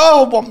go,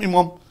 oh, want me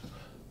mum.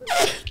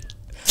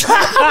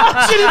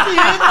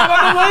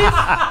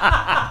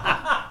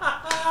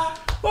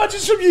 Imagine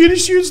some uni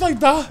students like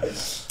that.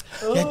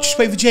 Yeah, just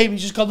wait for Jamie,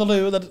 just got the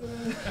loo and then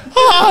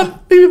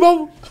baby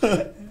mum.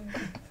 And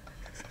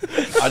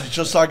it's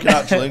just like an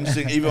actual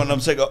instinct, even when I'm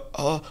sick,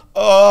 oh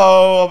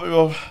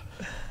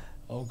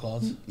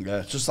God.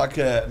 Yeah, it's just like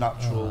a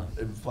natural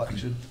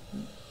inflection.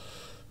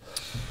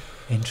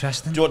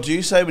 Interesting. What do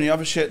you say when you have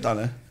a shit,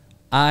 Danny?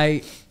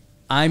 I'm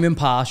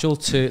impartial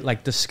to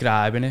like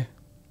describing it.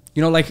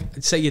 You know, like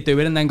say you do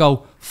it and then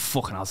go,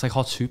 fucking hell, it's like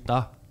hot soup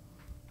that.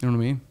 You know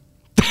what I mean?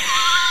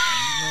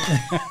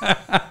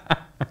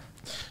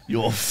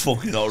 You're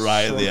fucking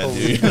alright at the end,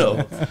 you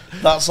know.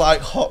 That's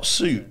like hot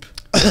soup.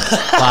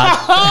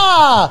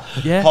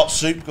 Yeah. Hot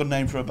soup, good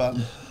name for a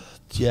band.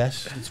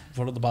 Yes, it's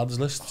one of the bands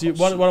list.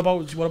 What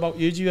about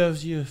you? Do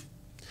you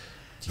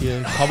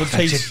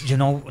commentate? You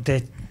know,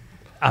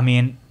 I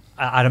mean,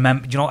 I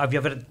remember. You know, have you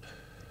ever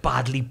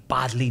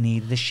badly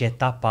needed the shit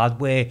that bad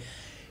where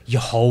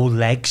your whole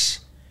legs,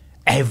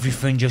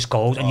 everything just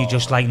goes, and you're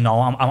just like, no,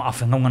 I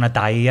think I'm gonna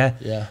die here.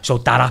 Yeah. So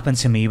that happened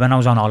to me when I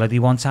was on holiday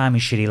one time in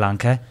Sri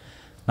Lanka.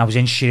 I was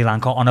in Sri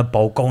Lanka on a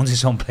boat going to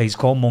some place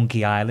called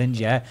Monkey Island,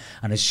 and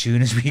as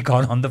soon as we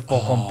got on the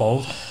fucking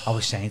boat, I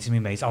was saying to my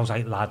mates, I was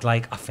like, lad,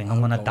 like, I think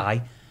I'm gonna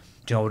die.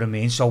 Do you know what I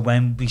mean? So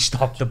when we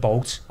stopped the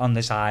boat on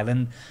this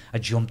island, I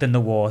jumped in the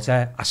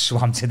water, I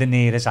swam to the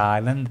nearest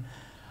island,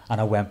 and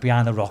I went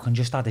behind the rock and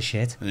just had a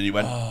shit. And then you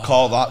went,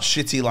 call that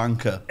Shitty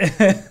Lanka.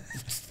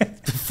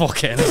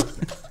 Fucking.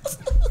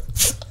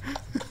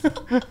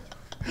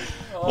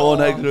 Oh,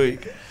 next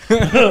week.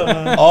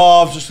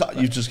 Oh,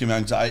 you've just given me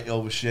anxiety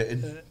over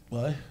shitting.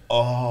 Why?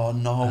 Oh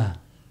no!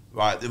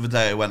 Right, the other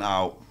day I went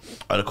out,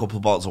 I had a couple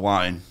of bottles of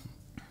wine,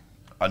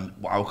 and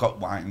I got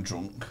wine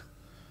drunk.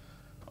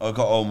 I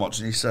got home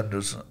watching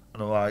EastEnders,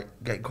 and I like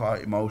getting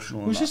quite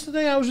emotional. Was this the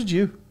day I was with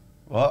you?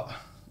 What?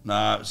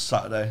 Nah, it was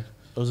Saturday.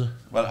 Was it?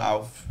 Went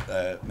out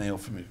meal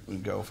for me with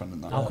my girlfriend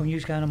and that. How come you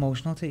was getting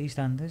emotional to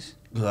EastEnders?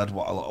 Because I had a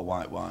lot of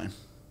white wine.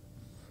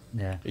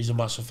 Yeah. He's a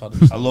massive fan.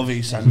 I love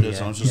EastEnders,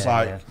 and I was just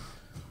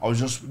I was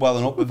just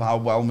welling up with how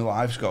well my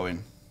life's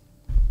going,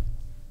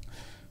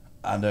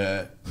 and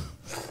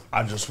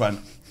I just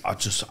went. I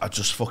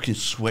just fucking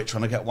switch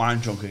when I get wine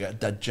drunk. I get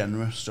dead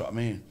generous. Do you know what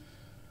I mean?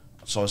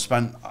 So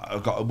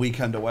I've got a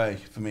weekend away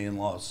for me and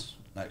Loz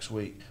next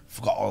week.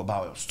 Forgot all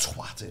about it. I was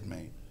twatted,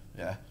 mate.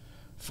 Yeah,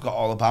 forgot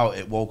all about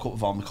it. Woke up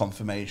with all my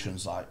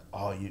confirmations like,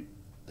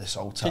 this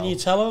hotel. Can you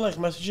tell her, like,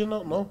 messaging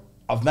that? No.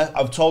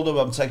 I've told her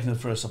I'm taking her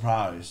for a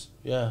surprise.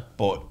 Yeah.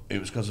 But it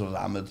was because I was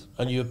hammered.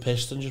 And you were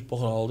pissed and just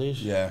booking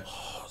holidays? Yeah.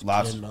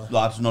 Lads,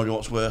 know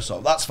what's worse.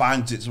 So that's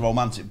fine, because it's a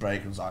romantic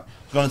break. I was like, I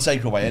was going to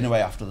take her away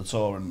anyway after the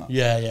tour and that.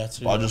 Yeah.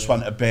 But I just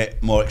went a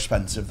bit more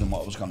expensive than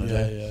what I was going to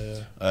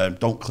do. Yeah.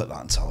 Don't click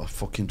that and tell her,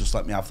 fucking just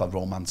let me have that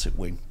romantic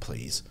wing,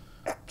 please.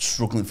 I'm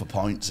struggling for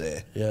points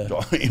here. Yeah. Do you know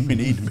what I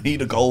mean? We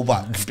need a goal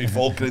back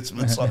before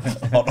Christmas. I'm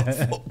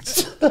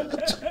fucked.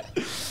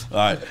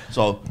 Right,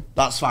 so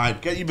that's fine.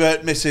 Get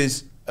your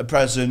missus a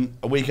present,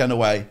 a weekend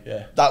away.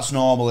 Yeah. That's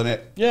normal,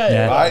 innit?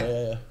 Yeah. Right?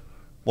 Yeah.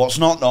 What's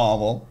not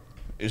normal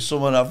is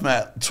someone I've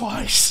met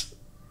twice.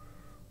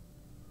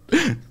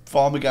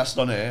 Former guest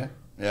on here,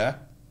 yeah.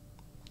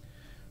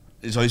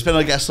 So he's been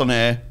a guest on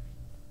here,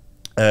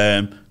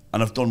 and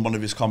I've done one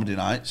of his comedy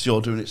nights.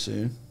 You're doing it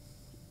soon.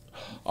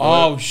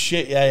 Oh,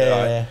 shit,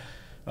 yeah.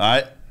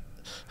 Right?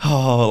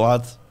 Oh,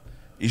 lad.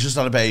 He's just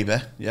had a baby,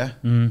 yeah?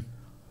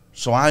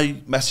 So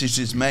I messaged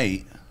his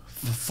mate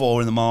for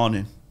 4 in the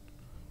morning,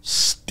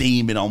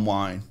 steaming on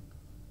wine.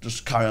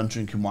 Just carry on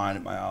drinking wine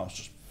at my house,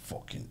 just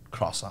fucking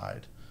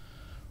cross-eyed.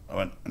 I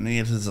went, I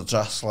need his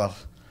address, lad.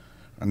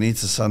 I need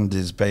to send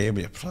his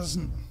baby a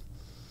present.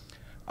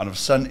 And I've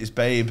sent his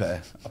baby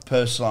a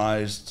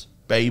personalised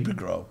baby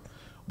grow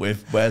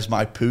with, where's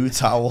my poo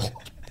towel?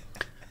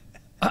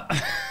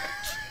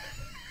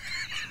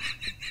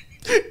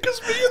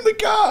 Because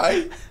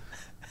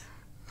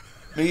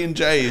me and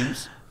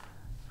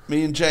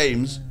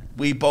James,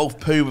 we both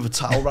poo with a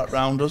towel wrapped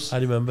round us. I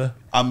remember.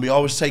 And we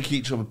always take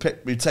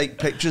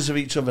pictures of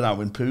each other now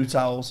in poo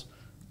towels.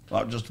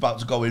 Like just about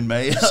to go in,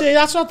 mate. See,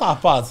 that's not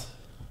that bad.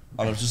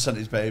 And I've just sent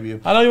his baby.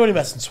 I know you only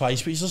met him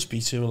twice, but you still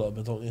speak to him a little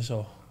bit, don't you?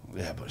 So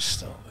yeah, but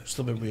it's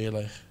still a bit weird,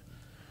 like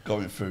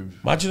going through.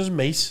 Imagine his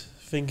mate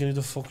thinking, who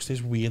the fuck's this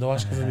weirdo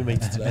asking for me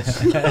mate to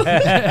dress?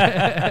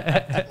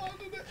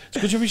 It's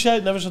good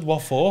you never said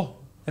what for.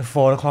 At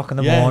 4 o'clock in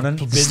the morning.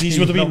 He's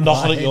would have been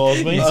knocking at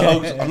yours, mate.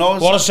 I know.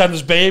 Want to send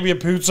his baby a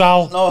poo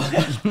towel? No.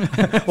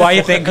 Why are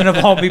you thinking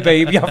about me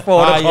baby at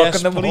 4 o'clock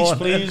in the morning?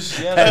 Please.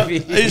 Yeah.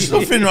 There's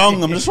nothing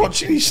wrong. I'm just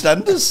watching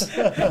EastEnders.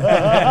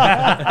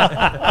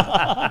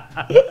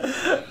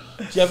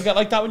 Do you ever get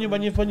like that when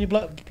you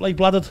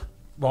bladdered?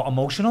 What,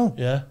 emotional?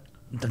 Yeah.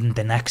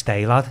 The next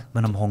day, lad,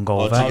 when I'm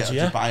hungover. Did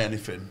you buy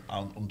anything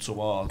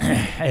untoward?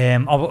 I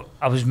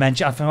was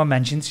mentioned. I think I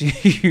mentioned to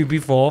you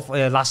before.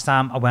 Last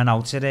time I went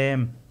out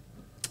to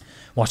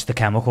watch the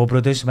Chemical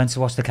Brothers. Went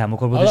to watch the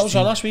Chemical Brothers. That was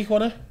on last week,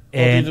 wasn't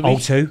it?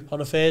 O2 on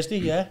a Thursday,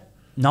 yeah.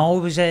 No,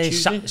 it was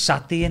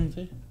Saturday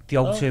in the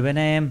O2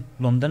 in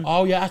London.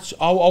 Oh yeah, in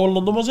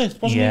London was it?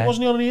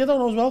 Wasn't he on here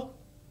though as well?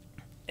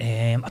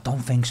 I don't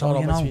think so.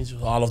 You know.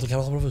 I love the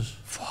Chemical Brothers.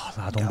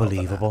 Lad,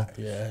 unbelievable.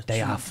 Yeah,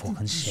 they are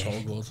fucking sick.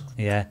 So good.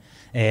 Yeah.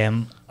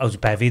 I was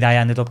bevied. I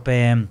ended up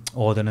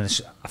ordering a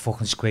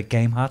fucking Squid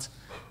Game hat.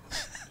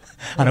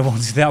 And I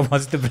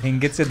wanted to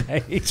bring it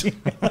today,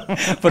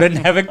 but it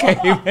never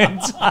came in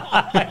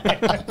time.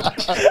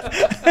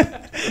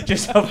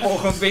 Just a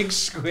fucking big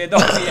squid on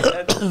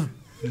the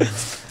head.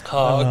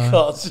 Oh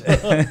God.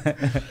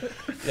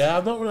 Yeah,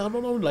 I'm not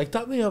really like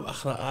that.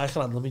 I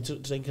can handle me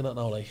drinking that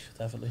now, like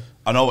definitely.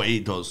 I know what he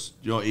does.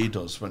 You know what he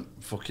does when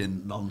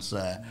fucking non's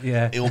there?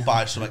 Yeah. He'll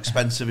buy some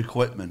expensive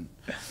equipment.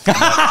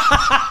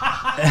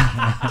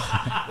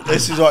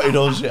 This is what he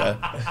does, yeah.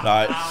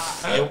 Right.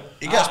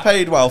 He gets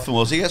paid well from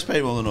us. He gets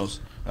paid more than us,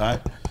 right?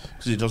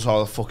 Because he does all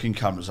the fucking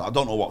cameras. I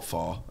don't know what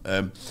for.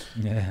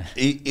 Yeah.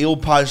 He'll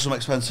buy some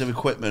expensive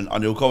equipment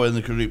and he'll go in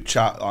the group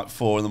chat like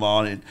 4 in the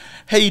morning.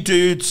 Hey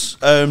dudes,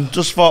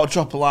 just thought I'd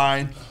drop a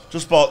line.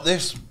 Just bought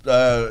this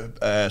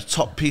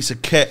top piece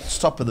of kit. It's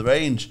top of the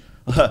range.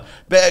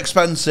 Bit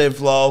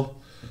expensive, low. ...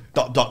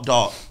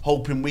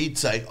 Hoping we'd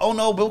say, oh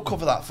no, we'll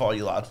cover that for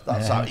you, lad.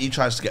 That's how he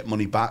tries to get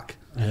money back.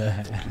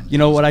 Yeah. You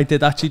know what I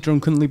did actually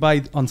drunkenly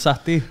buy on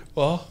Saturday?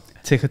 What?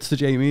 Tickets to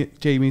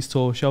Jamie's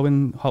tour show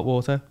in Hot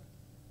Water.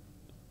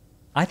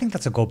 I think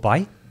that's a good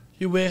buy.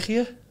 You work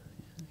here?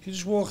 You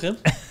just walk in?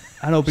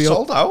 And I'll be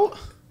sold out?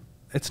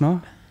 It's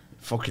not.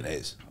 Fucking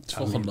is. It's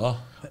fucking not.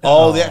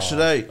 Oh, the extra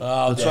day.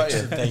 Oh, the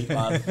extra day,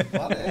 man.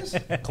 That is.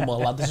 Come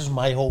on, lad. This is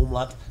my home,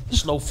 lad.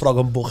 There's no frog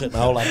and bucket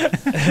now, lad.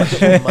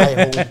 This is my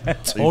home.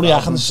 Only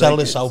I can sell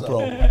this out,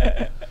 bro.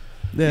 Yeah.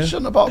 You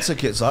shouldn't have bought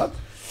tickets, lad.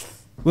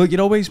 Well,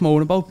 you're always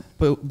moaning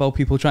about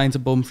people trying to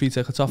bum free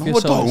tickets off you,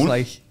 so it's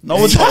like... No, I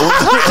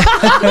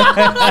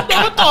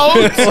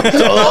don't.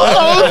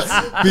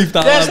 Leave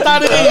that. Yes,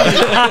 Daddy.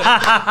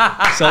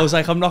 So I was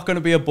like, I'm not going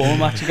to be a bum.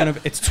 I'm actually going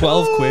to... It's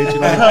 12 quid, you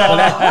know.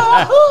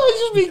 He's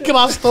just been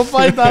grassed up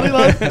by Daddy,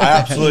 lad. I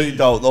absolutely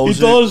don't. Those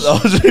He does.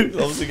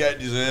 Those again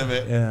deserve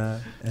it. Yeah.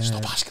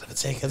 Stop asking for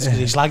tickets because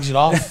he slags you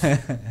off.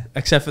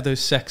 Except for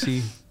those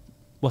sexy...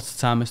 What's the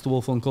time, Mr.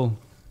 Wolf Uncle?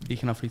 He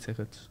can have free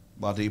tickets.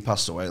 Lad, he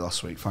passed away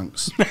last week,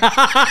 thanks.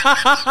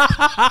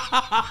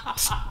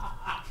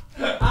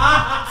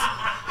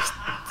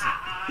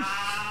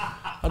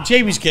 And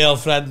Jamie's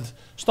girlfriend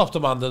stopped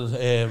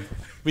demanding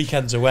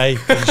weekends away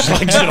and he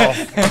slags it off.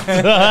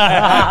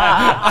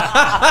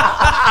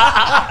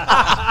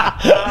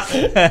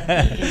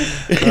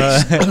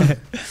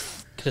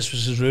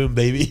 Christmas is ruined,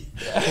 baby.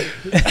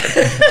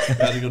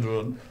 Very good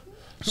run.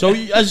 So,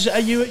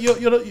 you're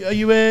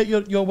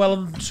well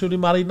and truly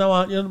married now,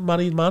 aren't you?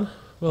 Married man.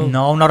 Well,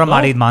 no, not a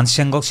married man.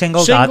 Single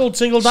dad.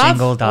 Single dad.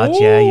 Single dad. Ooh.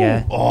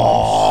 Yeah.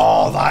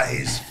 Oh, that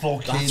is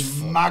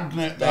fucking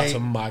magnet, mate. That's a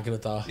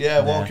magnet, that.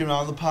 Yeah, walking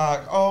around the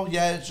park. Oh,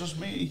 yeah, it's just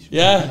me.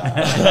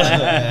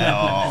 Yeah.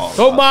 Oh,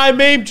 don't mind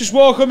me, just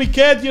walk on my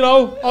kid, you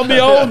know, on my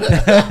own.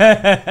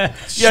 Yeah,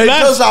 it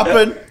does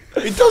happen.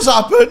 It does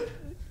happen.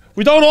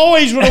 We don't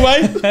always run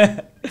away.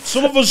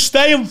 Some of us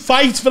stay and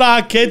fight for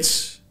our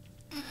kids.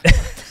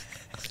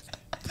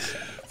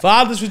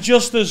 Fathers with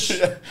justice.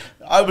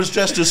 I was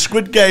dressed as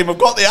Squid Game. I've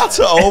got the hat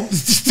at home.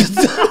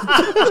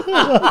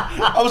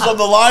 I was on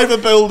the Liver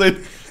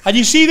building. And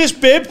you see this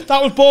bib?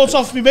 That was bought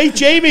off me mate,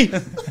 Jamie.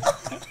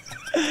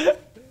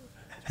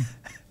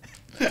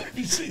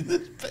 You see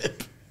this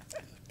bib?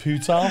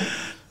 Putal.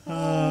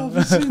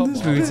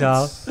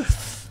 Putal.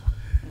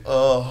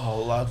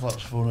 Oh, lad,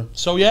 that's funny.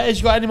 So yeah, has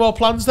you got any more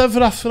plans then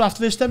for after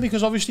this then?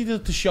 Because obviously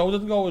the show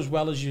didn't go as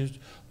well as you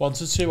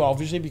wanted to,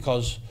 obviously,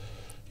 because,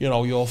 you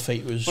know, your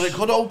fate was... But it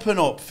could open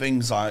up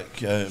things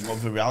like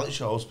other reality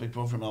shows, Big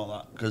Brother and all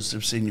that, because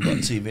they've seen you've got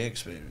TV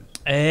experience.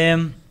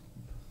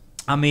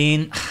 I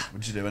mean...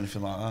 Would you do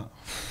anything like that?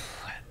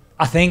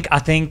 I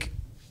think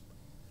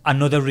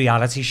another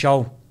reality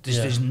show,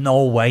 there's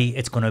no way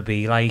it's going to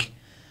be like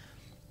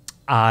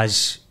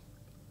as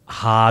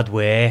hard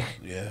work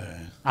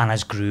and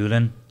as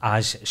grueling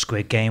as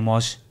Squid Game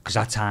was, because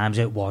at times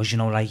it was, you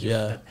know, like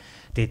the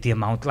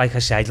amount, like I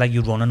said, like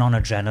you're running on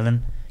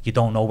adrenaline. You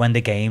don't know when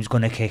the game's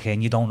going to kick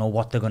in. You don't know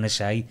what they're going to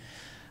say.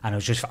 And I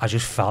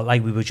just felt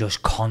like we were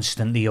just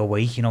constantly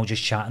awake, you know,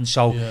 just chatting.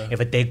 So if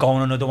it did go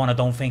on another one, I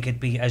don't think it'd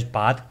be as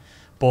bad.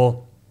 But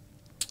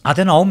I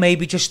don't know,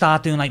 maybe just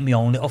start doing like my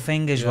own little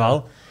thing as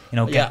well. You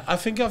know, I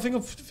think a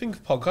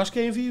podcast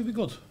game for you would be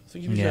good. I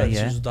think you'd be very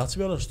to that, to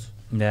be honest.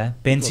 Yeah,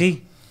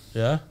 Binty.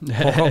 Yeah.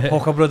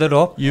 Hook a brother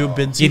up. You and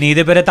Binty. You need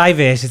a bit of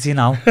diversity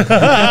now.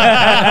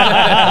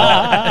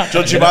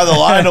 Judging by the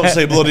lineup,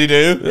 say bloody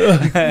do.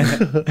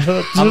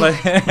 I'm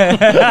like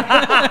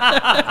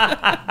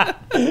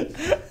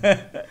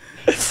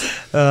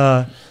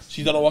so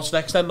you don't know what's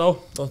next then,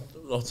 no? No,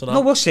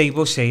 we'll see.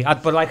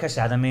 But like I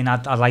said, I mean,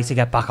 I'd like to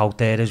get back out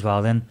there as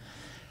well then.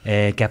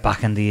 Get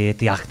back in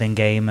the acting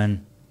game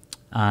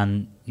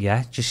and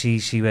yeah, just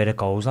see where it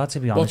goes, lad, to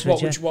be honest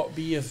with you. What would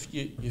be your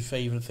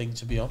favourite thing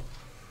to be on?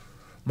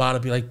 Mine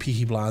would be like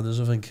Peaky Blinders,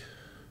 I think.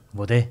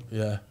 Would it?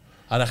 Yeah.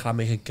 I reckon I'd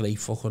make a great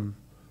fucking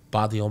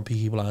baddie on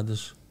Peaky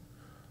Blinders.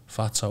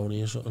 Fat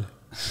Tony or something.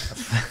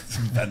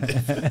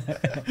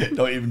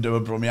 Don't even do a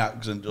Brummie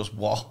accent, just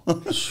what?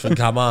 Just think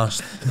I'm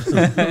arsed.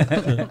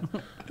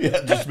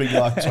 Yeah, just make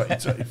like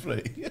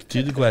 2023.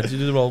 Do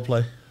the role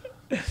play.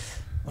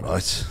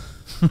 Alright.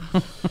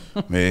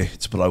 Me,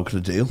 it's a bloke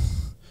and a deal.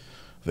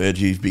 I've heard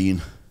you've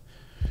been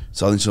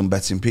selling some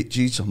betting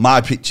pitches.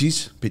 My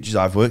pitches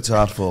I've worked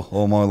hard for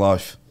all my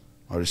life.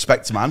 I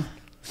respect a man.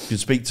 You can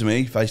speak to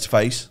me face to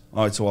face,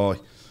 eye to eye.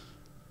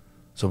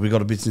 So have we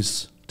got a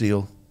business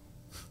deal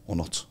or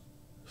not?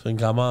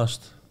 Think I'm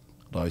arsed.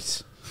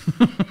 Right.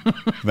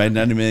 Made an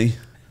enemy, and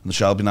there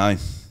shall be nine.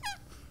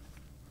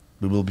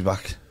 We will be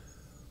back.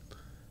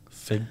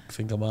 Think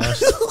I'm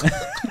arsed.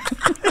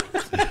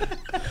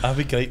 That'd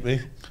be great,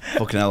 mate.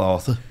 Fucking hell,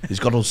 Arthur. He's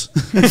got us.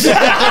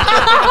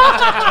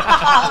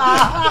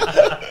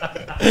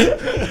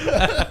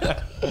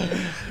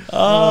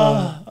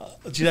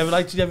 Did you ever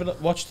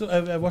watch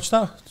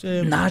that?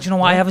 Nah, do you know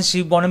what? I haven't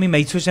seen one of my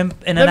mates was in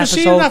an Never episode.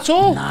 seen it at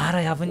all? Nah,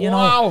 I haven't, you know.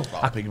 Wow.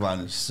 That big man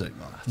is sick,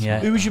 man. Yeah.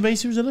 Who was your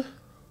mate who was in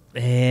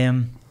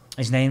it?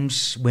 His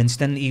name's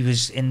Winston. He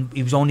was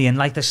only in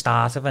like the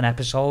start of an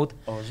episode.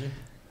 Oh, was he?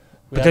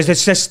 Because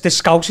it's just the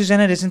Scouts is in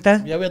it, isn't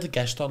there? Yeah, we had a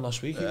guest on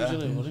last week. He was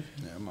in it, wasn't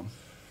he? Yeah, man.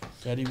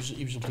 Yeah,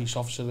 he was a police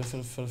officer there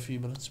for a few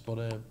minutes,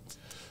 but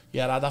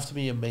yeah, I'd have to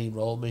be a main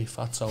role, me,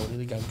 Fat Tony,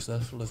 the gangster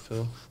from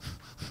Liverpool.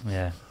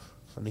 Yeah.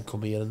 And he'd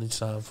come here and he'd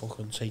try and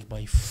fucking take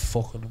my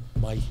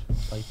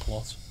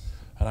plot,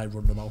 and I'd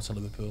run them out of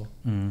Liverpool.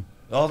 Mm.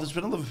 Oh, there's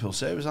been a Liverpool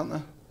series, hasn't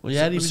there? Well,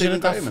 yeah, he was in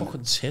that Graham,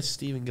 fucking tit,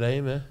 Stephen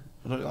Graham, yeah.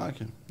 I don't like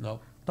him. No.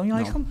 Don't you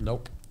like him?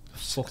 Nope.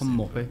 Fucking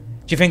muppet.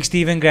 Do you think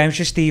Stephen Graham's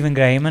just Stephen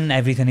Graham and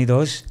everything he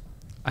does?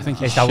 I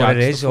think Is that what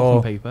it is,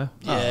 or paper?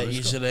 Yeah,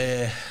 he's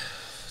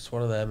it's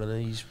one of them,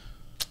 and he's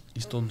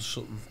done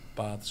something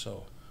bad,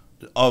 so.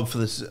 Oh, for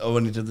this. Oh,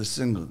 when he did the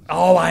single.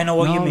 Oh, I know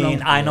what you mean.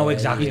 No. I know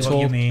exactly what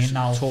you mean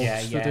now. Talks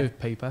Yeah. to the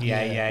paper.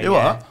 Yeah. You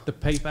what? The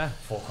paper.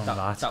 Fucking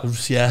That that.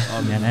 was Yeah.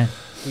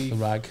 The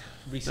rag.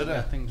 recently,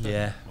 I think.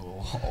 Yeah.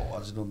 Oh,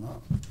 has he done that?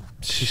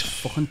 She's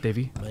fucking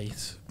divvy.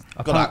 Mate.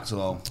 Good actor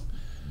though.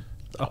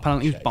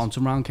 Apparently he was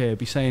bouncing around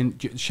Kirby shouting,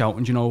 do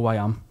you know who I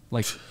am?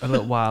 Like a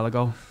little while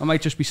ago. I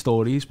might just be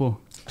stories, but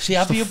See,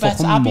 I'd be a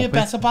better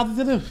baddie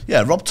than him.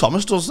 Yeah, Rob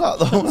Thomas does that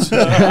though.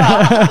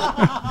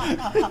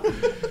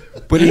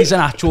 But he's an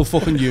actual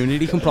fucking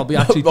unit. He can probably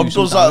actually Rob do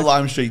some does that damage.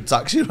 Lime Street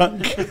taxi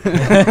rank.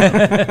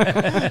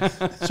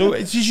 So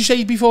did you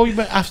say before you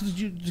met after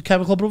the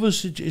Chemical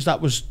Brothers?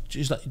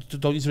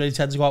 Don't you really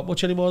tend to go out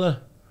much anymore then?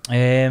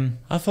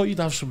 I thought you'd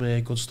have some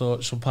good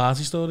stories, some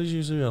party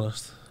stories, to be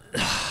honest.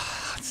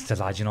 It's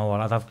lad, you know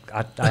what?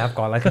 I have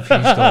got like a few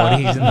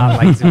stories and that,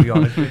 like, to be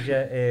honest with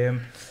you.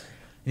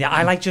 Yeah,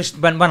 I like just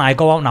when I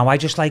go out now, I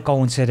just like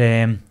going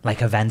to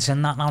like events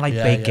and that now, like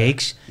big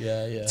gigs.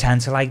 Yeah.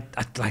 Tend to like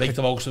make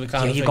the most of the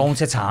kind of you're thing. going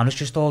to town, it's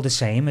just all the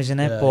same, isn't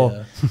it?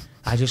 But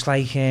I just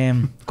like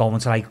going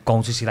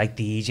to see like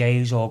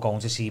DJs or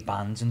going to see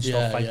bands and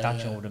stuff like that.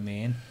 You know what I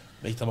mean?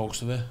 Make the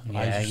most of it.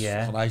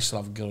 Yeah. I still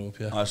haven't got up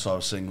yet. I saw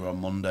a singer on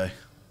Monday.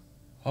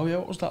 Oh yeah,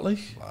 what was that like?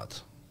 Lad.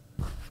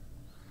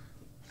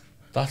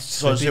 That's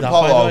So it's that,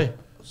 Apollo. by the way.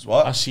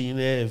 What? I seen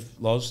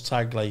Loz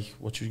tag like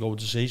what she was going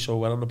to see, so I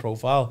went on the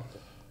profile,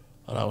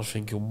 and I was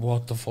thinking,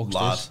 what the fuck's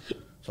Lad. this?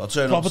 So I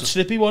turn Proper up,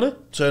 snippy, wasn't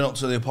it? turn up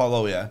to the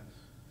Apollo, yeah.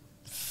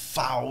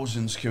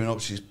 Thousands queuing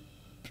up. She's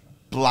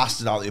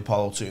blasted out the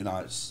Apollo 2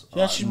 nights.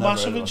 Yeah, she's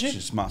massive, isn't she?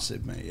 She's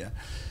massive, mate, yeah.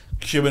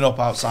 Queuing up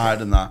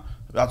outside and that.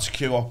 We had to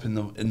queue up in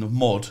the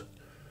mud.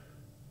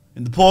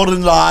 In the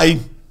pouring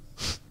rain.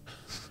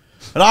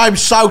 And I'm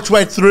soaked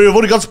wet through. I've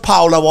only got to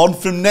Paolo on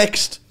from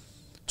next.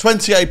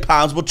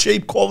 £28, but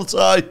cheap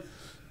quality.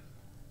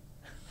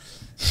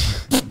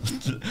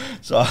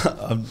 So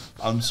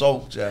I'm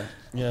soaked, yeah.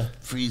 Yeah.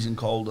 Freezing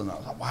cold and that.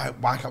 I was like,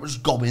 why can't we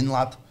just go in,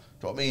 lad? Do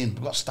you know what I mean?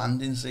 We've got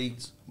standing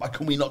seats. Why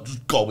can we not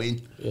just go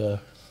in? Yeah.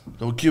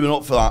 So we're queuing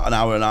up for like an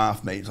hour and a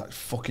half, mate. It's like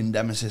fucking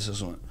Nemesis or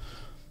something.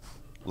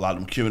 Lad,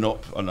 I'm queuing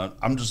up and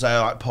I'm just there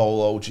like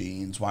polo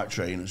jeans, white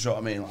trainers, you know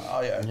what I mean? Like,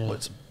 oh yeah, well,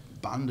 it's a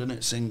band in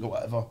it, singer,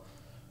 whatever.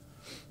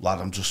 Lad,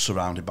 I'm just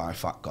surrounded by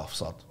fat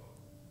goths,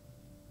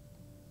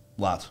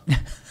 lad.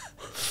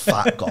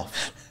 Fat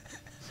goths.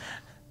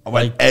 I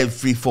went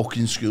every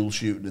fucking school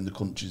shooting in the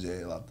country's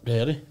here, lad.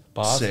 Really?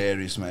 Bad.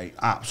 Serious, mate.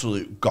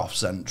 Absolute goth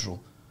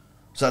central.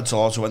 Said to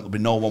Lars, there'll be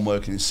no one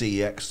working in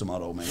CEX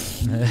tomorrow, mate.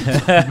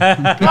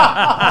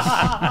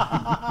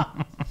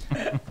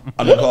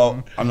 And I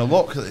go, and I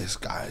look at this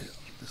guy,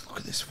 look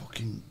at this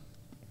fucking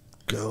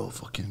girl,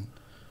 fucking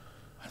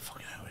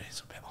hell, it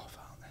is a bit off,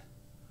 aren't they?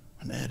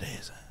 And there it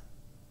is.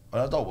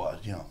 And I don't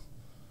want,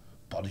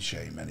 body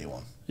shame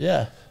anyone.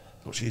 Yeah.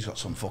 But she's got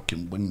some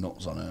fucking wing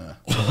nuts on her.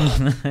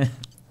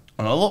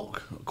 And I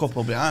look, a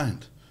couple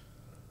behind.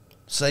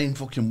 Same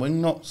fucking wing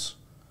nuts.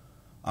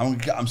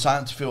 I'm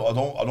starting to feel, I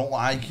don't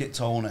like it,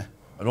 Tony.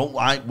 I don't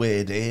like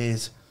weird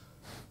ears.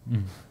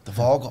 They've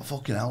all got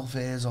fucking elf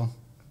ears on.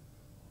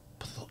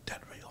 But they look dead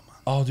real, man.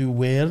 Oh, they were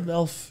wearing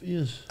elf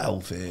ears?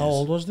 Elf ears. How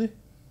old was they?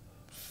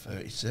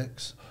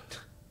 36.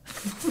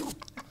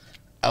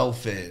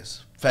 Elf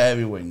ears.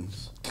 Fairy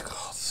wings.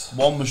 God.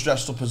 One was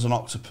dressed up as an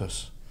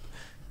octopus.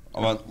 I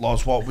went,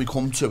 Loz, what we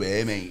come to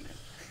here, mate?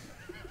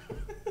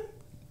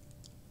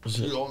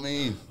 You know what I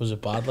mean? Was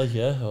it bad, like,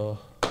 yeah? Or?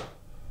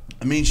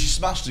 I mean, she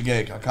smashed the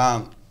gig. I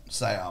can't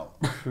say out.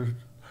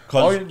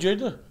 Oh, you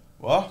enjoyed it?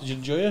 What? Did you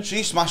enjoy it?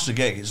 She smashed the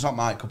gig. It's not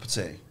my cup of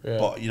tea. Yeah.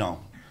 But,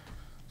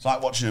 it's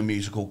like watching a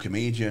musical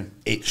comedian.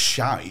 It's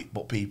shite,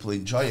 but people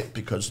enjoy it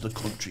because the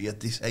country are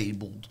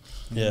disabled.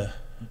 Yeah.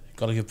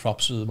 Got to give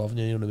props to them, haven't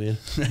you? You know what I mean?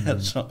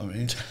 That's what I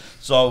mean.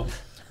 So,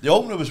 the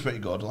opener was pretty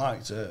good. I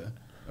liked her,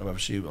 whoever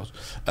she was.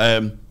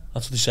 That's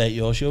what they say at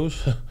your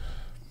shows.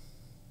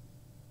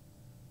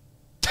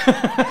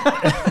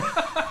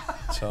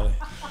 Sorry.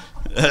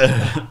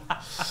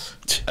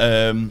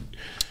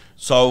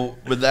 So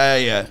we're there,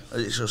 yeah.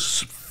 It's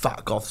just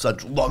fat goth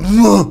central.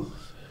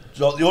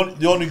 So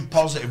the only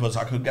positive was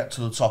I could get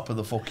to the top of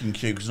the fucking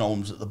queue because no one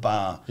was at the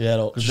bar. Yeah,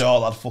 because they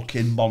all had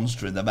fucking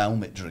Monster in their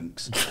helmet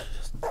drinks.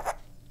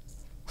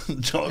 Do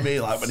you know what I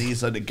mean? Like when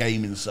he's had a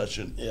gaming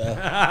session.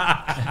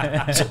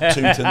 Yeah.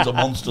 2 tins of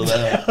Monster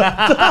there.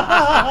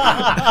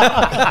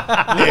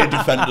 Air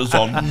defenders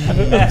on.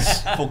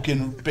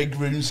 Fucking big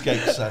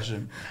RuneScape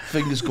session.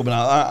 Fingers coming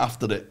out of that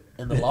after it.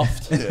 In the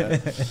loft.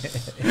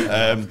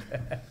 Yeah.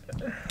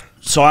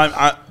 So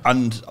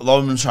and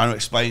Lauren's trying to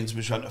explain to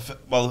me,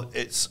 well,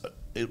 it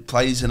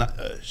plays in,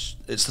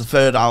 it's the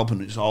third album,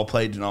 it's all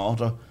played in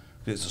order,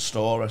 it's a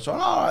story. So,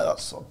 alright,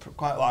 that's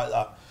quite like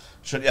that.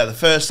 So, yeah, the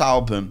first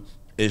album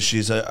is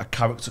she's a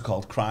character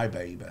called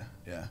Crybaby,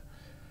 yeah.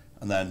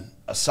 And then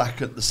the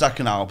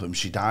second album,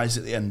 she dies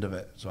at the end of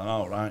it. So,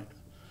 alright.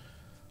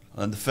 And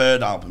then the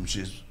third album,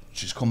 she's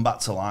come back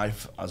to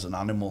life as an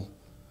animal.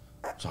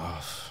 So,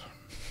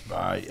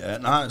 right, yeah,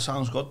 nah, it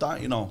sounds good,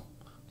 that,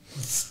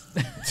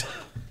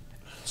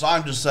 So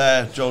I'm just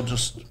there, Joe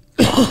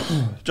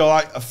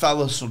like a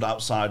fella stood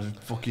outside a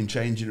fucking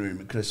changing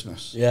room at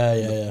Christmas.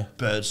 Yeah.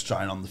 Birds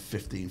trying on the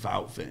 15th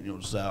outfit, and you're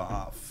just there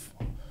like,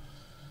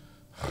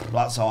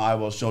 that's how I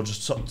was, Joe,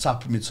 just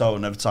tapping my toe,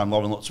 and every time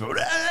Lauren looked at me,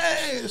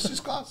 hey, this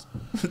is class.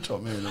 Do you know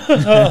what I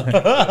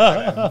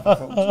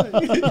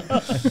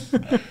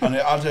mean? And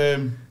it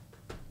had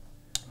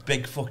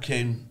big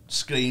fucking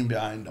screen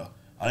behind her.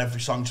 And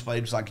every song she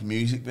played was like a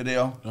music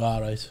video.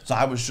 All right. So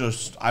I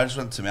just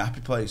went to my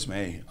happy place,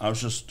 mate. I was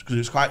just, because it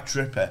was quite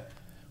trippy.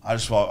 I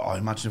just thought,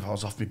 imagine if I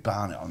was off my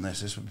barnet on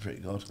this would be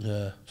pretty good.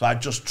 Yeah. So I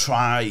just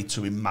tried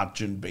to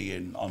imagine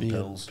being on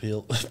pills.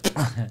 Peel. Do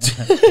you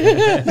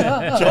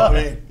know what I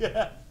mean?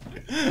 Yeah.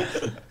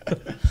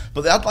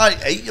 But they had like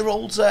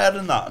 8-year-olds there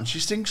and that, and she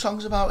sings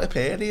songs about a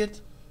period.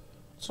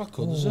 It's not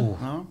good, is it?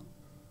 No.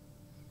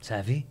 It's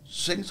heavy.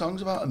 Sing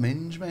songs about a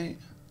minge, mate.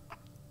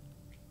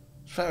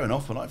 It's fair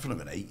enough, but not in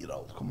front of an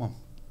 8-year-old. Come on.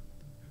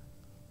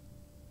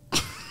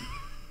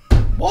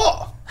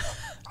 What?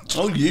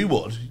 Oh, you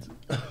would.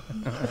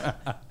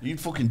 You'd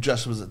fucking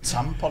dress up as a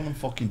tampon and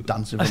fucking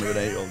dance in front of an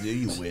 8-year-old.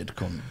 You weird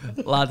cunt.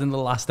 Lad, in the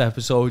last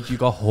episode, you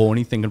got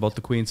horny thinking about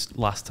the Queen's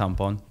last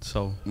tampon.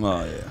 So.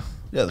 Oh yeah,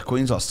 yeah. The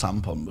Queen's last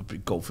tampon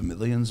would go for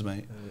millions,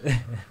 mate.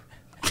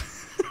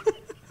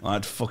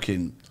 I'd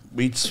fucking.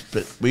 We'd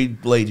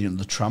Lady and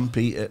the Tramp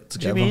eat it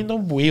together. Do you mean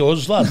them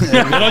wheels, lad?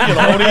 You're on your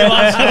own here,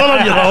 lads. You're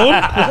on your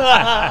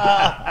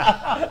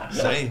own.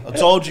 See, I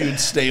told you you'd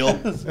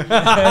steal.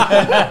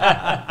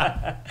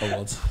 I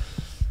would.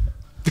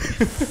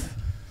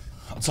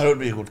 I'll tell you it would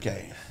be a good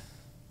game.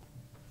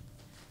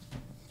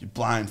 You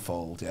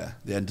blindfold, yeah.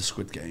 The end of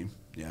Squid Game,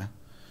 yeah.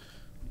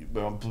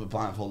 We're on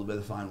blindfolded by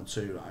the final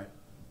 2, right?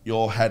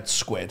 Your head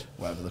squid,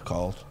 whatever they're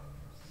called.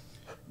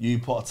 You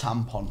put a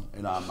tampon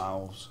in our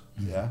mouths,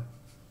 yeah.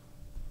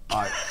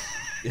 Like,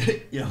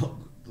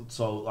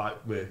 so like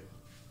we're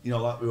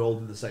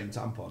holding the same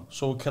tampon.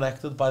 So we're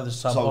connected by the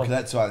tampon. So we're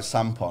connected by the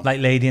tampon. Like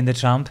Lady and the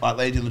Tramp. Like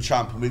Lady and the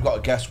Tramp, and we've got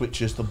to guess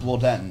which is the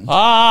blood end.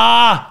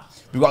 Ah!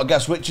 We've got to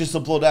guess which is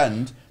the blood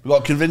end. We've got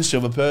to convince the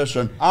other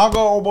person, I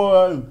got the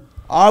blood end.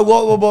 I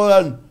got the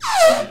blood end.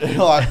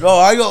 You're like, no,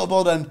 I got the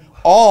blood end.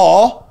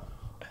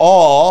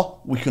 Or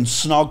we can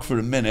snog for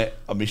a minute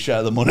and we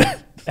share the money.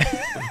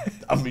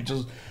 And we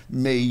just,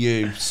 me,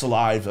 you,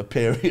 saliva,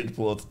 period,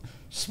 blood,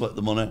 split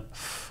the money.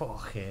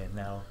 Fucking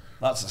hell.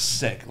 That's a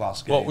sick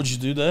last game. What would you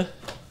do there?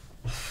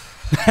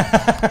 I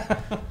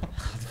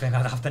think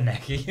I'd have to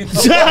neck you.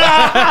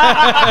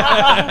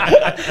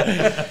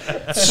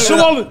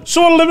 Someone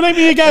eliminate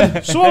me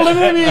again. Someone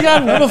eliminate me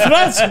again. I'm a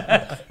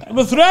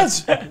threat.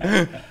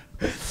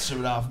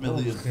 2.5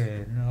 million.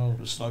 Okay, no.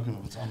 Just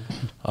snogging with a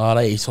tampon. Oh,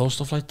 I hate all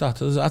stuff like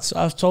that.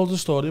 I've told the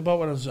story about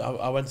when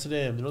I went to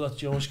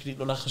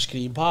the,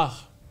 Screen Park.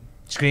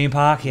 Screen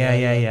Park,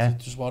 yeah.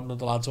 Just one of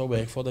the lads I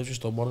work for, they've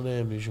just done one in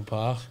Amusement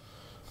Park.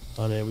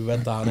 And we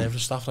went down there for the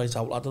staff night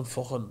out, lad, and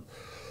fucking,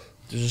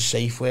 there's a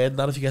safe word, and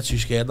that if you get too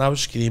scared, and I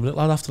was screaming it,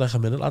 lad, after like a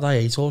minute, lad, I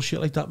hate all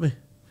shit like that, me.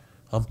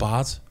 I'm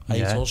bad. I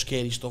hate all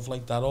scary stuff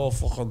like that, all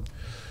fucking...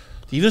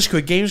 Even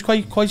Squid Game's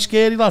quite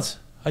scary, lad,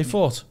 I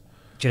thought.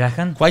 Do you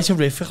reckon? Quite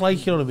horrific,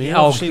 like, you know what I mean?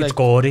 Oh, obviously, it's like,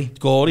 gory.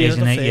 Gory,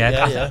 isn't it?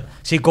 Yeah.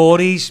 See,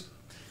 gory's...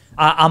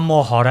 I'm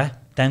more horror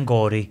than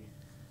gory.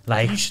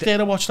 Like... You sit there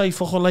and watch, like,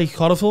 fucking, like,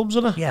 horror films,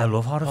 innit? Yeah, I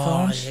love horror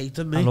films. I hate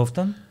them, mate. I love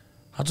them.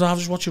 I'd rather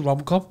just watch a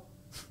rom-com.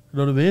 You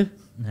know what I mean?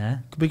 Yeah.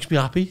 It makes me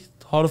happy.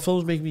 Horror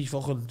films make me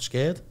fucking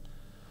scared.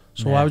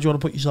 So why would you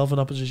want to put yourself in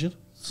that position?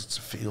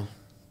 To feel.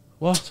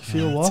 What? To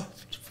feel what?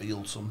 To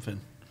feel something.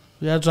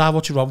 Yeah, I'd rather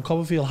watch a rom-com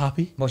and feel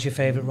happy. What's your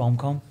favourite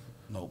rom-com?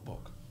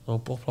 Notebook.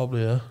 Notebook,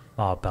 probably, yeah.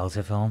 Oh,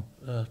 belter film.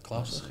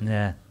 Classic.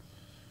 Yeah.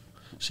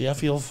 See, I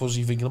feel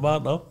fuzzy thinking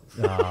about it now.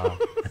 Oh.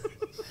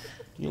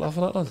 You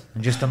laughing at that?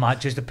 And just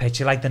a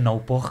picture like the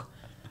Notebook,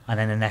 and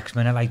then the next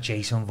minute like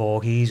Jason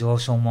Voorhees or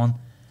someone.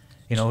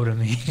 You know what I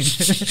mean?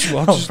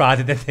 What? On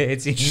Friday the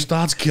 13th. Just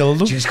starts killing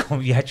them. Just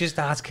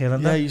starts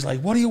killing Yeah, them. he's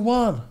like, what do you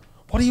want?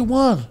 What do you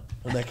want?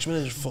 The next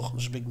minute,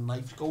 this big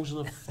knife goes in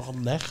the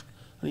fucking neck.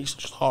 And he's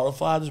just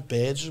horrified. His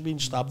bird's just been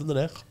stabbed in the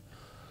neck.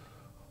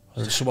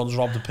 And someone's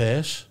robbed a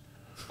purse.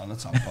 And a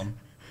tampon.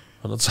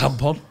 And a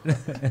tampon.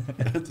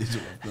 These are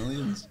worth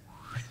millions.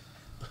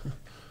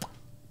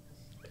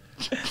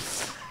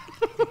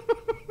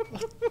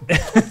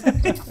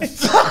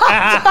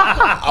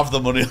 Have the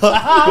money.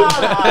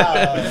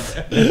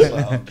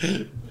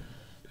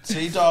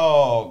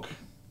 T-Dog.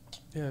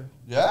 Yeah.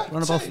 Yeah?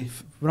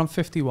 We're on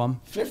 51.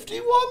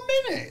 51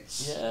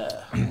 minutes?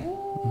 Yeah.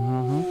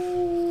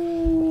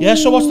 Yeah,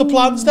 so what's the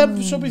plans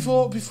then? So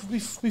before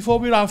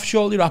we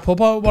shortly wrap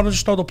up, I want to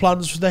just know the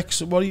plans for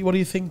next. What are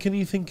you thinking? Are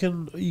you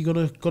thinking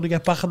gonna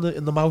get back in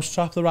the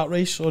mousetrap, the rat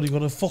race, or are you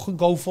gonna fucking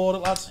go for it,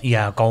 lads?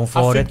 Yeah, going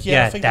for it.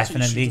 Yeah,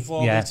 definitely.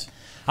 Yeah.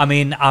 I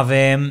mean,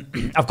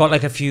 I've got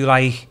like a few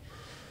like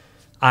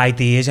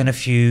ideas and a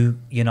few,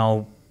 you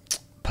know,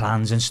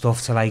 plans and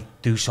stuff to like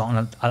do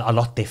something a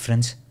lot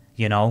different,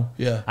 you know.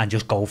 Yeah. And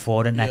just go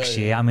for it next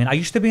year. I mean, I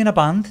used to be in a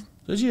band.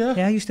 Did you?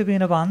 Yeah, I used to be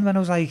in a band when I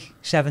was like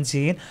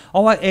 17.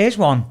 Oh, here's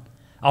one.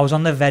 I was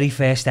on the very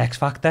first X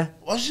Factor.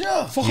 Was you?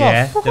 Fuck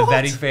Yeah, off. the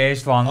very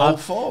first one. Oh,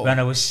 fuck. When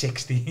I was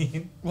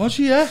 16. Was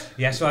you? Yeah.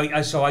 Yeah,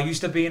 so I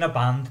used to be in a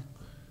band.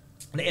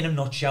 In a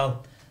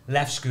nutshell,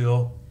 left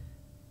school,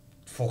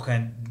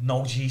 fucking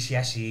no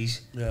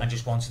GCSEs, and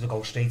just wanted to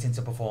go straight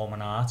into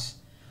performing arts.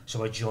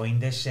 So I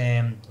joined this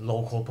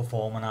local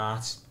performing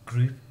arts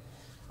group,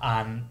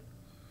 and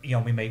you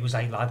know, my mate was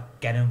like, lad,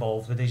 get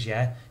involved with us,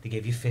 yeah. They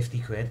give you 50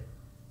 quid.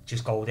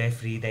 Just go there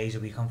 3 days a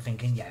week. I'm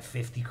thinking, yeah,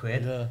 50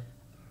 quid. Yeah.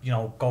 You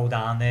know, go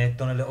down there,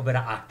 done a little bit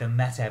of acting,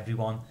 met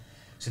everyone.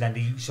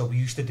 So we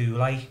used to do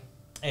like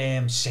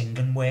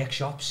singing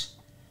workshops.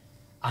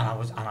 And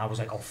I was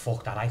like, oh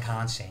fuck that, I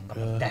can't sing.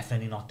 I'm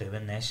definitely not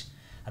doing this.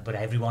 But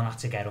everyone had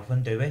to get up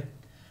and do it.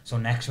 So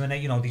next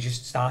minute, you know, they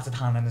just started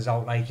handing us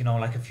out like, you know,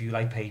 like a few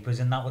like papers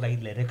and that with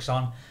like lyrics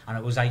on, and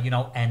it was like, you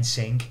know,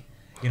 NSYNC,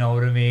 you know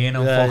what I mean,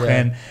 and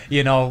fucking,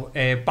 you know,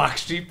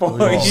 Backstreet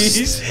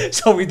Boys.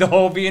 So we'd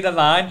all be in a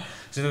line.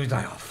 So we was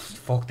like, oh,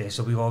 fuck this.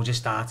 So we all just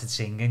started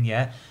singing,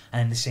 yeah.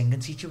 And the singing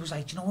teacher was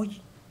like, you know what,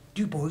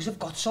 you boys have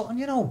got something,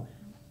 you know.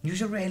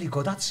 You're really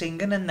good at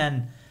singing, and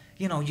then,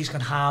 you know, you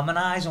can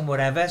harmonise and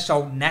whatever.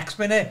 So next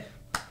minute,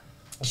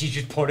 she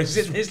just put us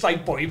in this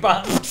like boy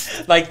band,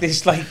 like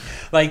this, you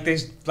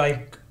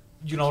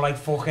know, like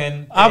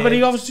fucking. How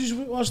many of us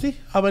was there?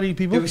 How many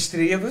people? There was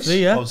 3 of us.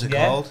 3, yeah. What was it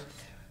called?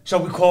 So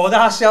we called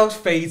ourselves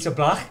Fade to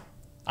Black,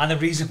 and the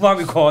reason why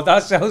we called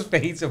ourselves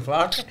Fade to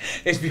Black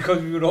is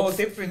because we were all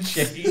different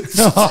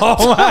shades.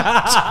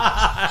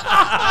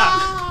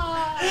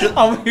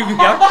 And we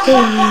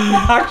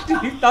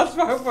actually, that's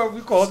why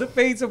we called it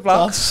Fade to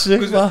Black. That's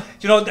sick, man.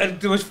 You know,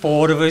 there was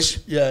 4 of us,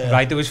 yeah.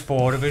 right? There was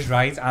 4 of us,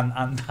 right?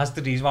 And that's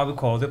the reason why we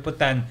called it. But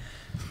then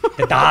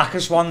the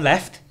darkest one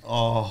left.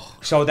 Oh.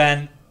 So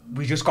then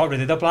we just got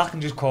rid of the black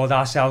and just called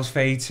ourselves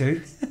Fade 2.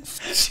 You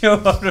know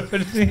what I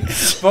mean?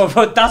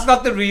 But that's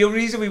not the real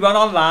reason. We went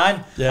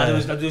online, yeah.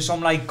 And there was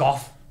some like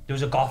goth. There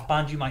was a goth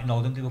band, you might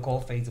know them. They were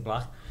called Fade to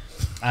Black.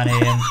 And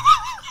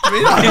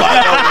You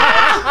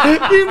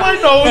might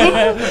know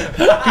them.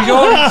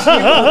 Because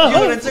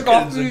you're into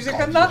goth music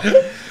and that.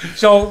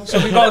 So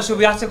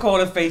we had to call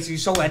it Fade 2.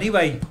 So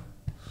anyway,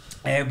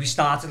 we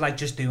started like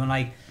just doing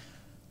like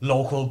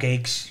local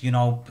gigs. You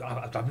know, we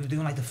were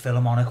doing like the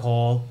Philharmonic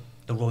Hall,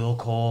 the Royal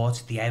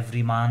Court, the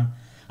Everyman,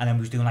 and then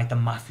we was doing like the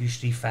Matthew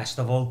Street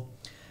Festival,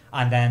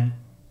 and then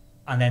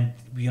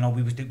you know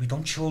we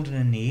done Children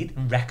in Need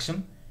in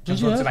Wrexham,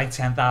 just up to like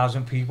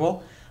 10,000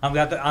 people. And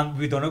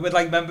we done it with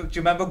like, do you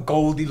remember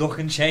Goldie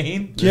Looking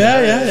Chain?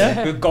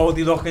 Yeah. With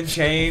Goldie Looking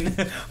Chain,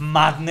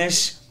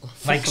 Madness,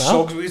 like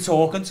Suggs, we were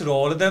talking to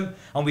all of them,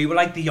 and we were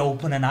like the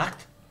opening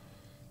act.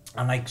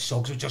 And like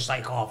Suggs was just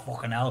like, oh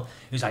fucking hell.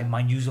 He was like,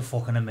 man, yous are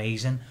fucking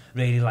amazing.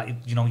 Really, like,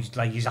 you know,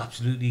 he's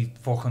absolutely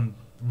fucking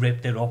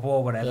ripped it up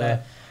or whatever.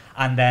 Yeah.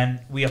 And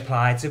then we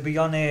applied to be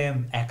on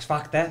X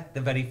Factor,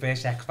 the very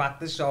first X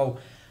Factor. So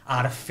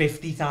out of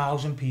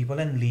 50,000 people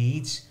in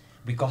Leeds,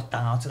 we got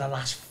down to the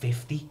last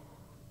 50.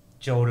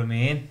 Do you know what I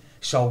mean?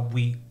 So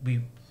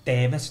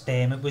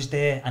Dermot was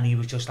there, and he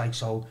was just like,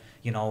 so,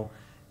 you know,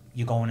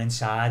 you're going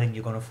inside and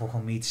you're going to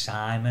fucking meet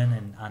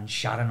Simon and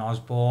Sharon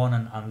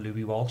Osbourne and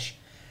Louis Walsh.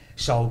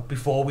 So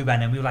before we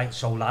went in, we were like,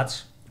 so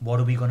lads, what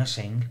are we going to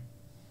sing?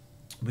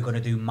 We're going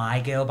to do My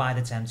Girl by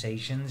the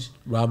Temptations.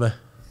 Rama.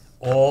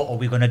 Or are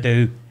we going to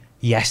do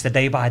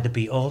Yesterday by the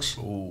Beatles?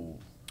 Ooh.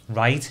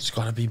 Right? It's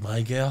got to be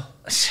My Girl.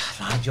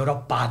 Lad, you're a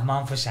bad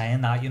man for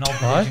saying that, you know.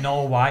 Right? You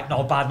know why?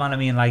 Not a bad man, I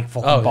mean like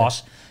fucking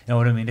boss. Yeah. You know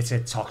what I mean? It's a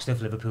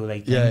toxic Liverpool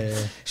thing. Yeah.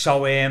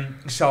 So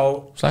it's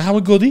like, how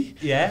a goodie?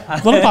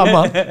 Yeah. Not a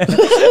bad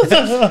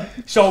man.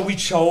 So we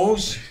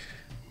chose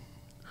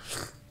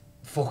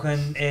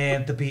fucking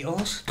the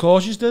Beatles. Of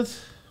course you did.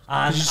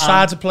 And you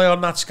decided to play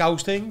on that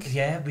Scouse thing.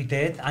 Yeah, we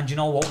did. And you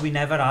know what? We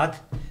never had.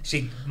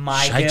 See,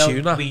 My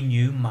Girl, we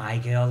knew My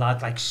Girl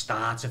had like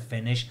start to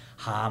finish,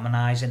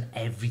 harmonising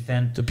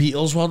everything. The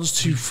Beatles one's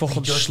too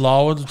fucking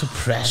slow and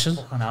depressing.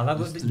 Fucking hell, that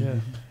was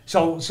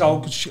So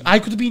I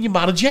could have been your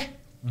manager.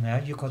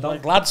 Yeah, you could have.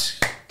 Like, lads,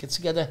 get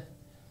together.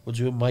 We're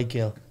doing My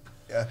Girl.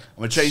 Yeah, and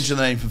we're changing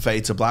the name from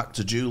Fade to Black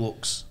to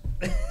Dulux.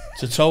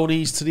 To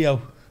Tony's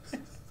Trio.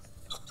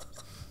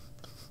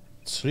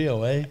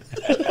 Trio, eh?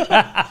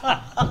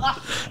 I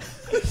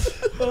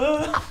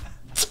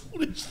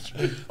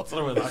don't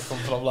know where that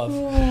comes from, lads.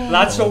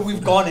 Lads, so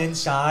we've gone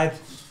inside,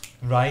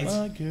 right?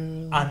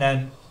 And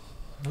then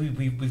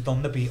we've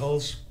done the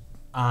Beatles.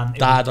 And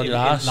Dad on your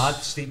ass.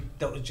 Lads, do you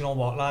know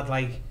what, lad?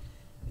 Like,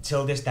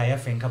 till this day I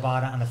think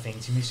about it and I think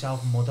to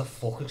myself,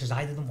 motherfucker, because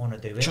I didn't want to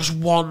do it. Just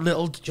one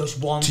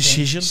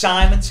decision. Thing.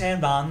 Simon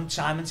turned round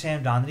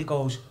and he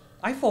goes,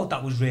 I thought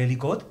that was really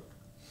good.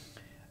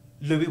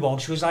 Louis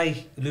Walsh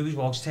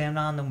turned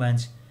around and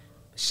went,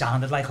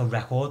 sounded like a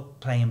record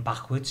playing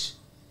backwards.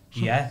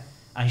 Yeah.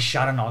 And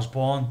Sharon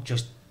Osbourne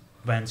just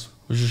went,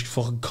 was just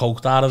fucking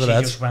coked out of the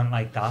head. She just went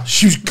like that.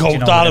 She was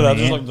coked out of it,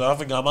 just like, I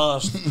think I'm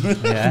arsed.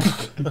 Yeah.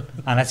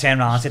 And I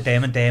turned around to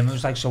Damon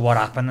was like, so what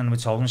happened? And we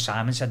told him,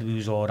 Simon said he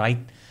was alright.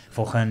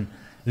 Fucking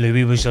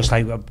Louis was just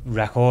like a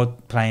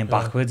record playing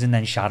backwards, and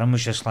then Sharon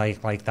was just like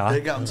that. Did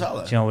you get on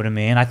telly? Do you know what I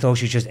mean? I thought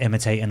she was just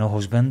imitating her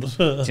husband.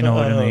 Do you know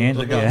what I mean?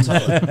 Did you get on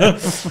telly?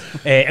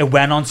 It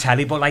went on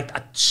telly, but like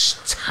a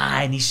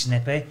tiny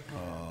snippet.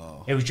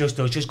 Oh. It was just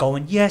us just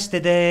going,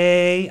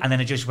 yesterday, and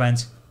then it just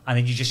went, and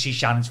then you just see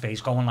Sharon's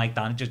face going like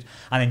that, and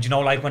then you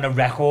know, like when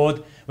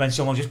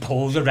someone just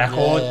pulls a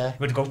record, it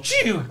would go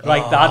chew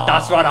like that.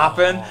 That's what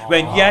happened.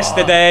 Went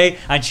yesterday,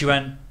 and she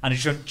went, and it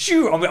just went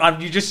chew,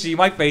 and you just see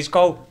my face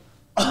go.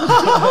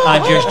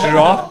 And just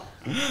drop.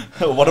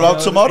 What about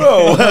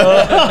tomorrow?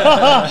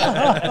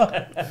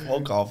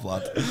 Fuck off,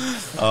 lad.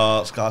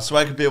 Scott, so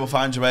where can people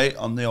find you, mate,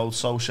 on the old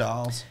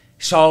socials?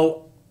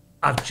 So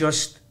I've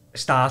just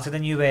started a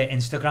new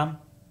Instagram.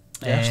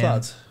 Yes,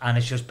 lad. And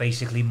it's just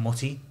basically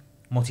Mutty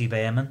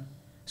Burman.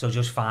 So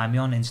just find me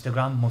on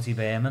Instagram, Mutty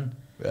Burman.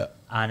 Yeah.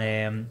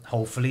 And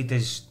hopefully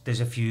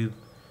there's a few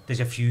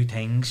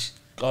things.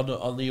 On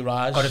the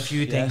rise. Got a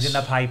few things in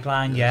the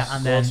pipeline,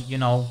 and then, you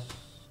know,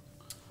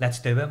 let's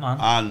do it, man.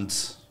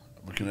 And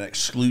we can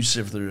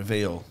exclusively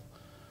reveal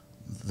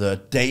the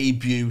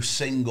debut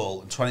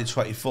single in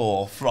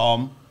 2024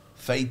 from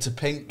Fade to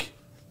Pink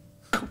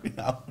coming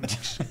out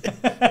next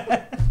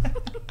year.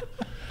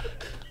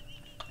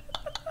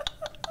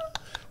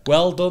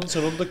 Well done to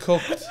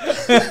Undercooked.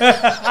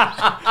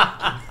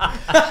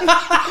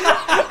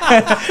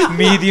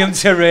 Medium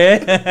to rare.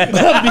 Medium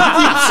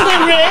to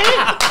rare.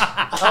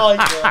 Oh,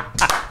 yeah.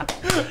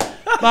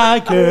 My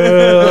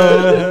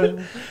girl.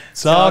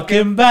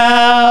 Talking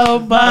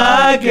about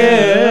my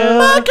girl.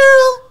 My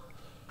girl.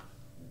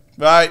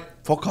 Right,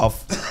 fuck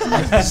off.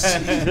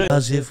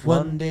 As if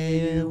one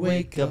day you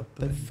wake up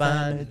and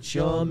find that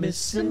you're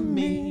missing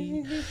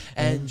me,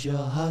 and your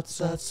heart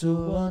starts to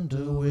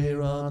wonder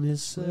where on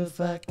this earth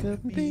I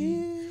could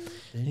be.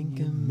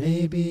 Thinking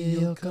maybe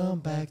you'll come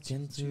back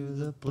into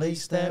the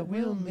place that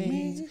we'll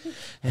meet,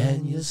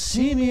 and you'll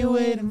see me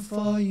waiting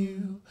for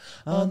you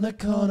on the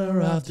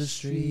corner of the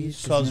street.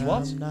 'Cause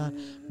what? I'm not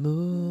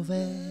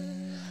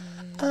moving.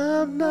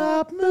 I'm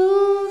not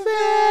moving.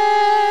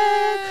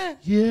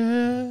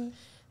 Yeah.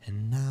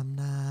 And I'm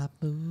not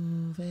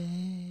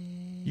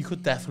moving. You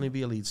could definitely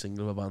be a lead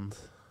singer of a band.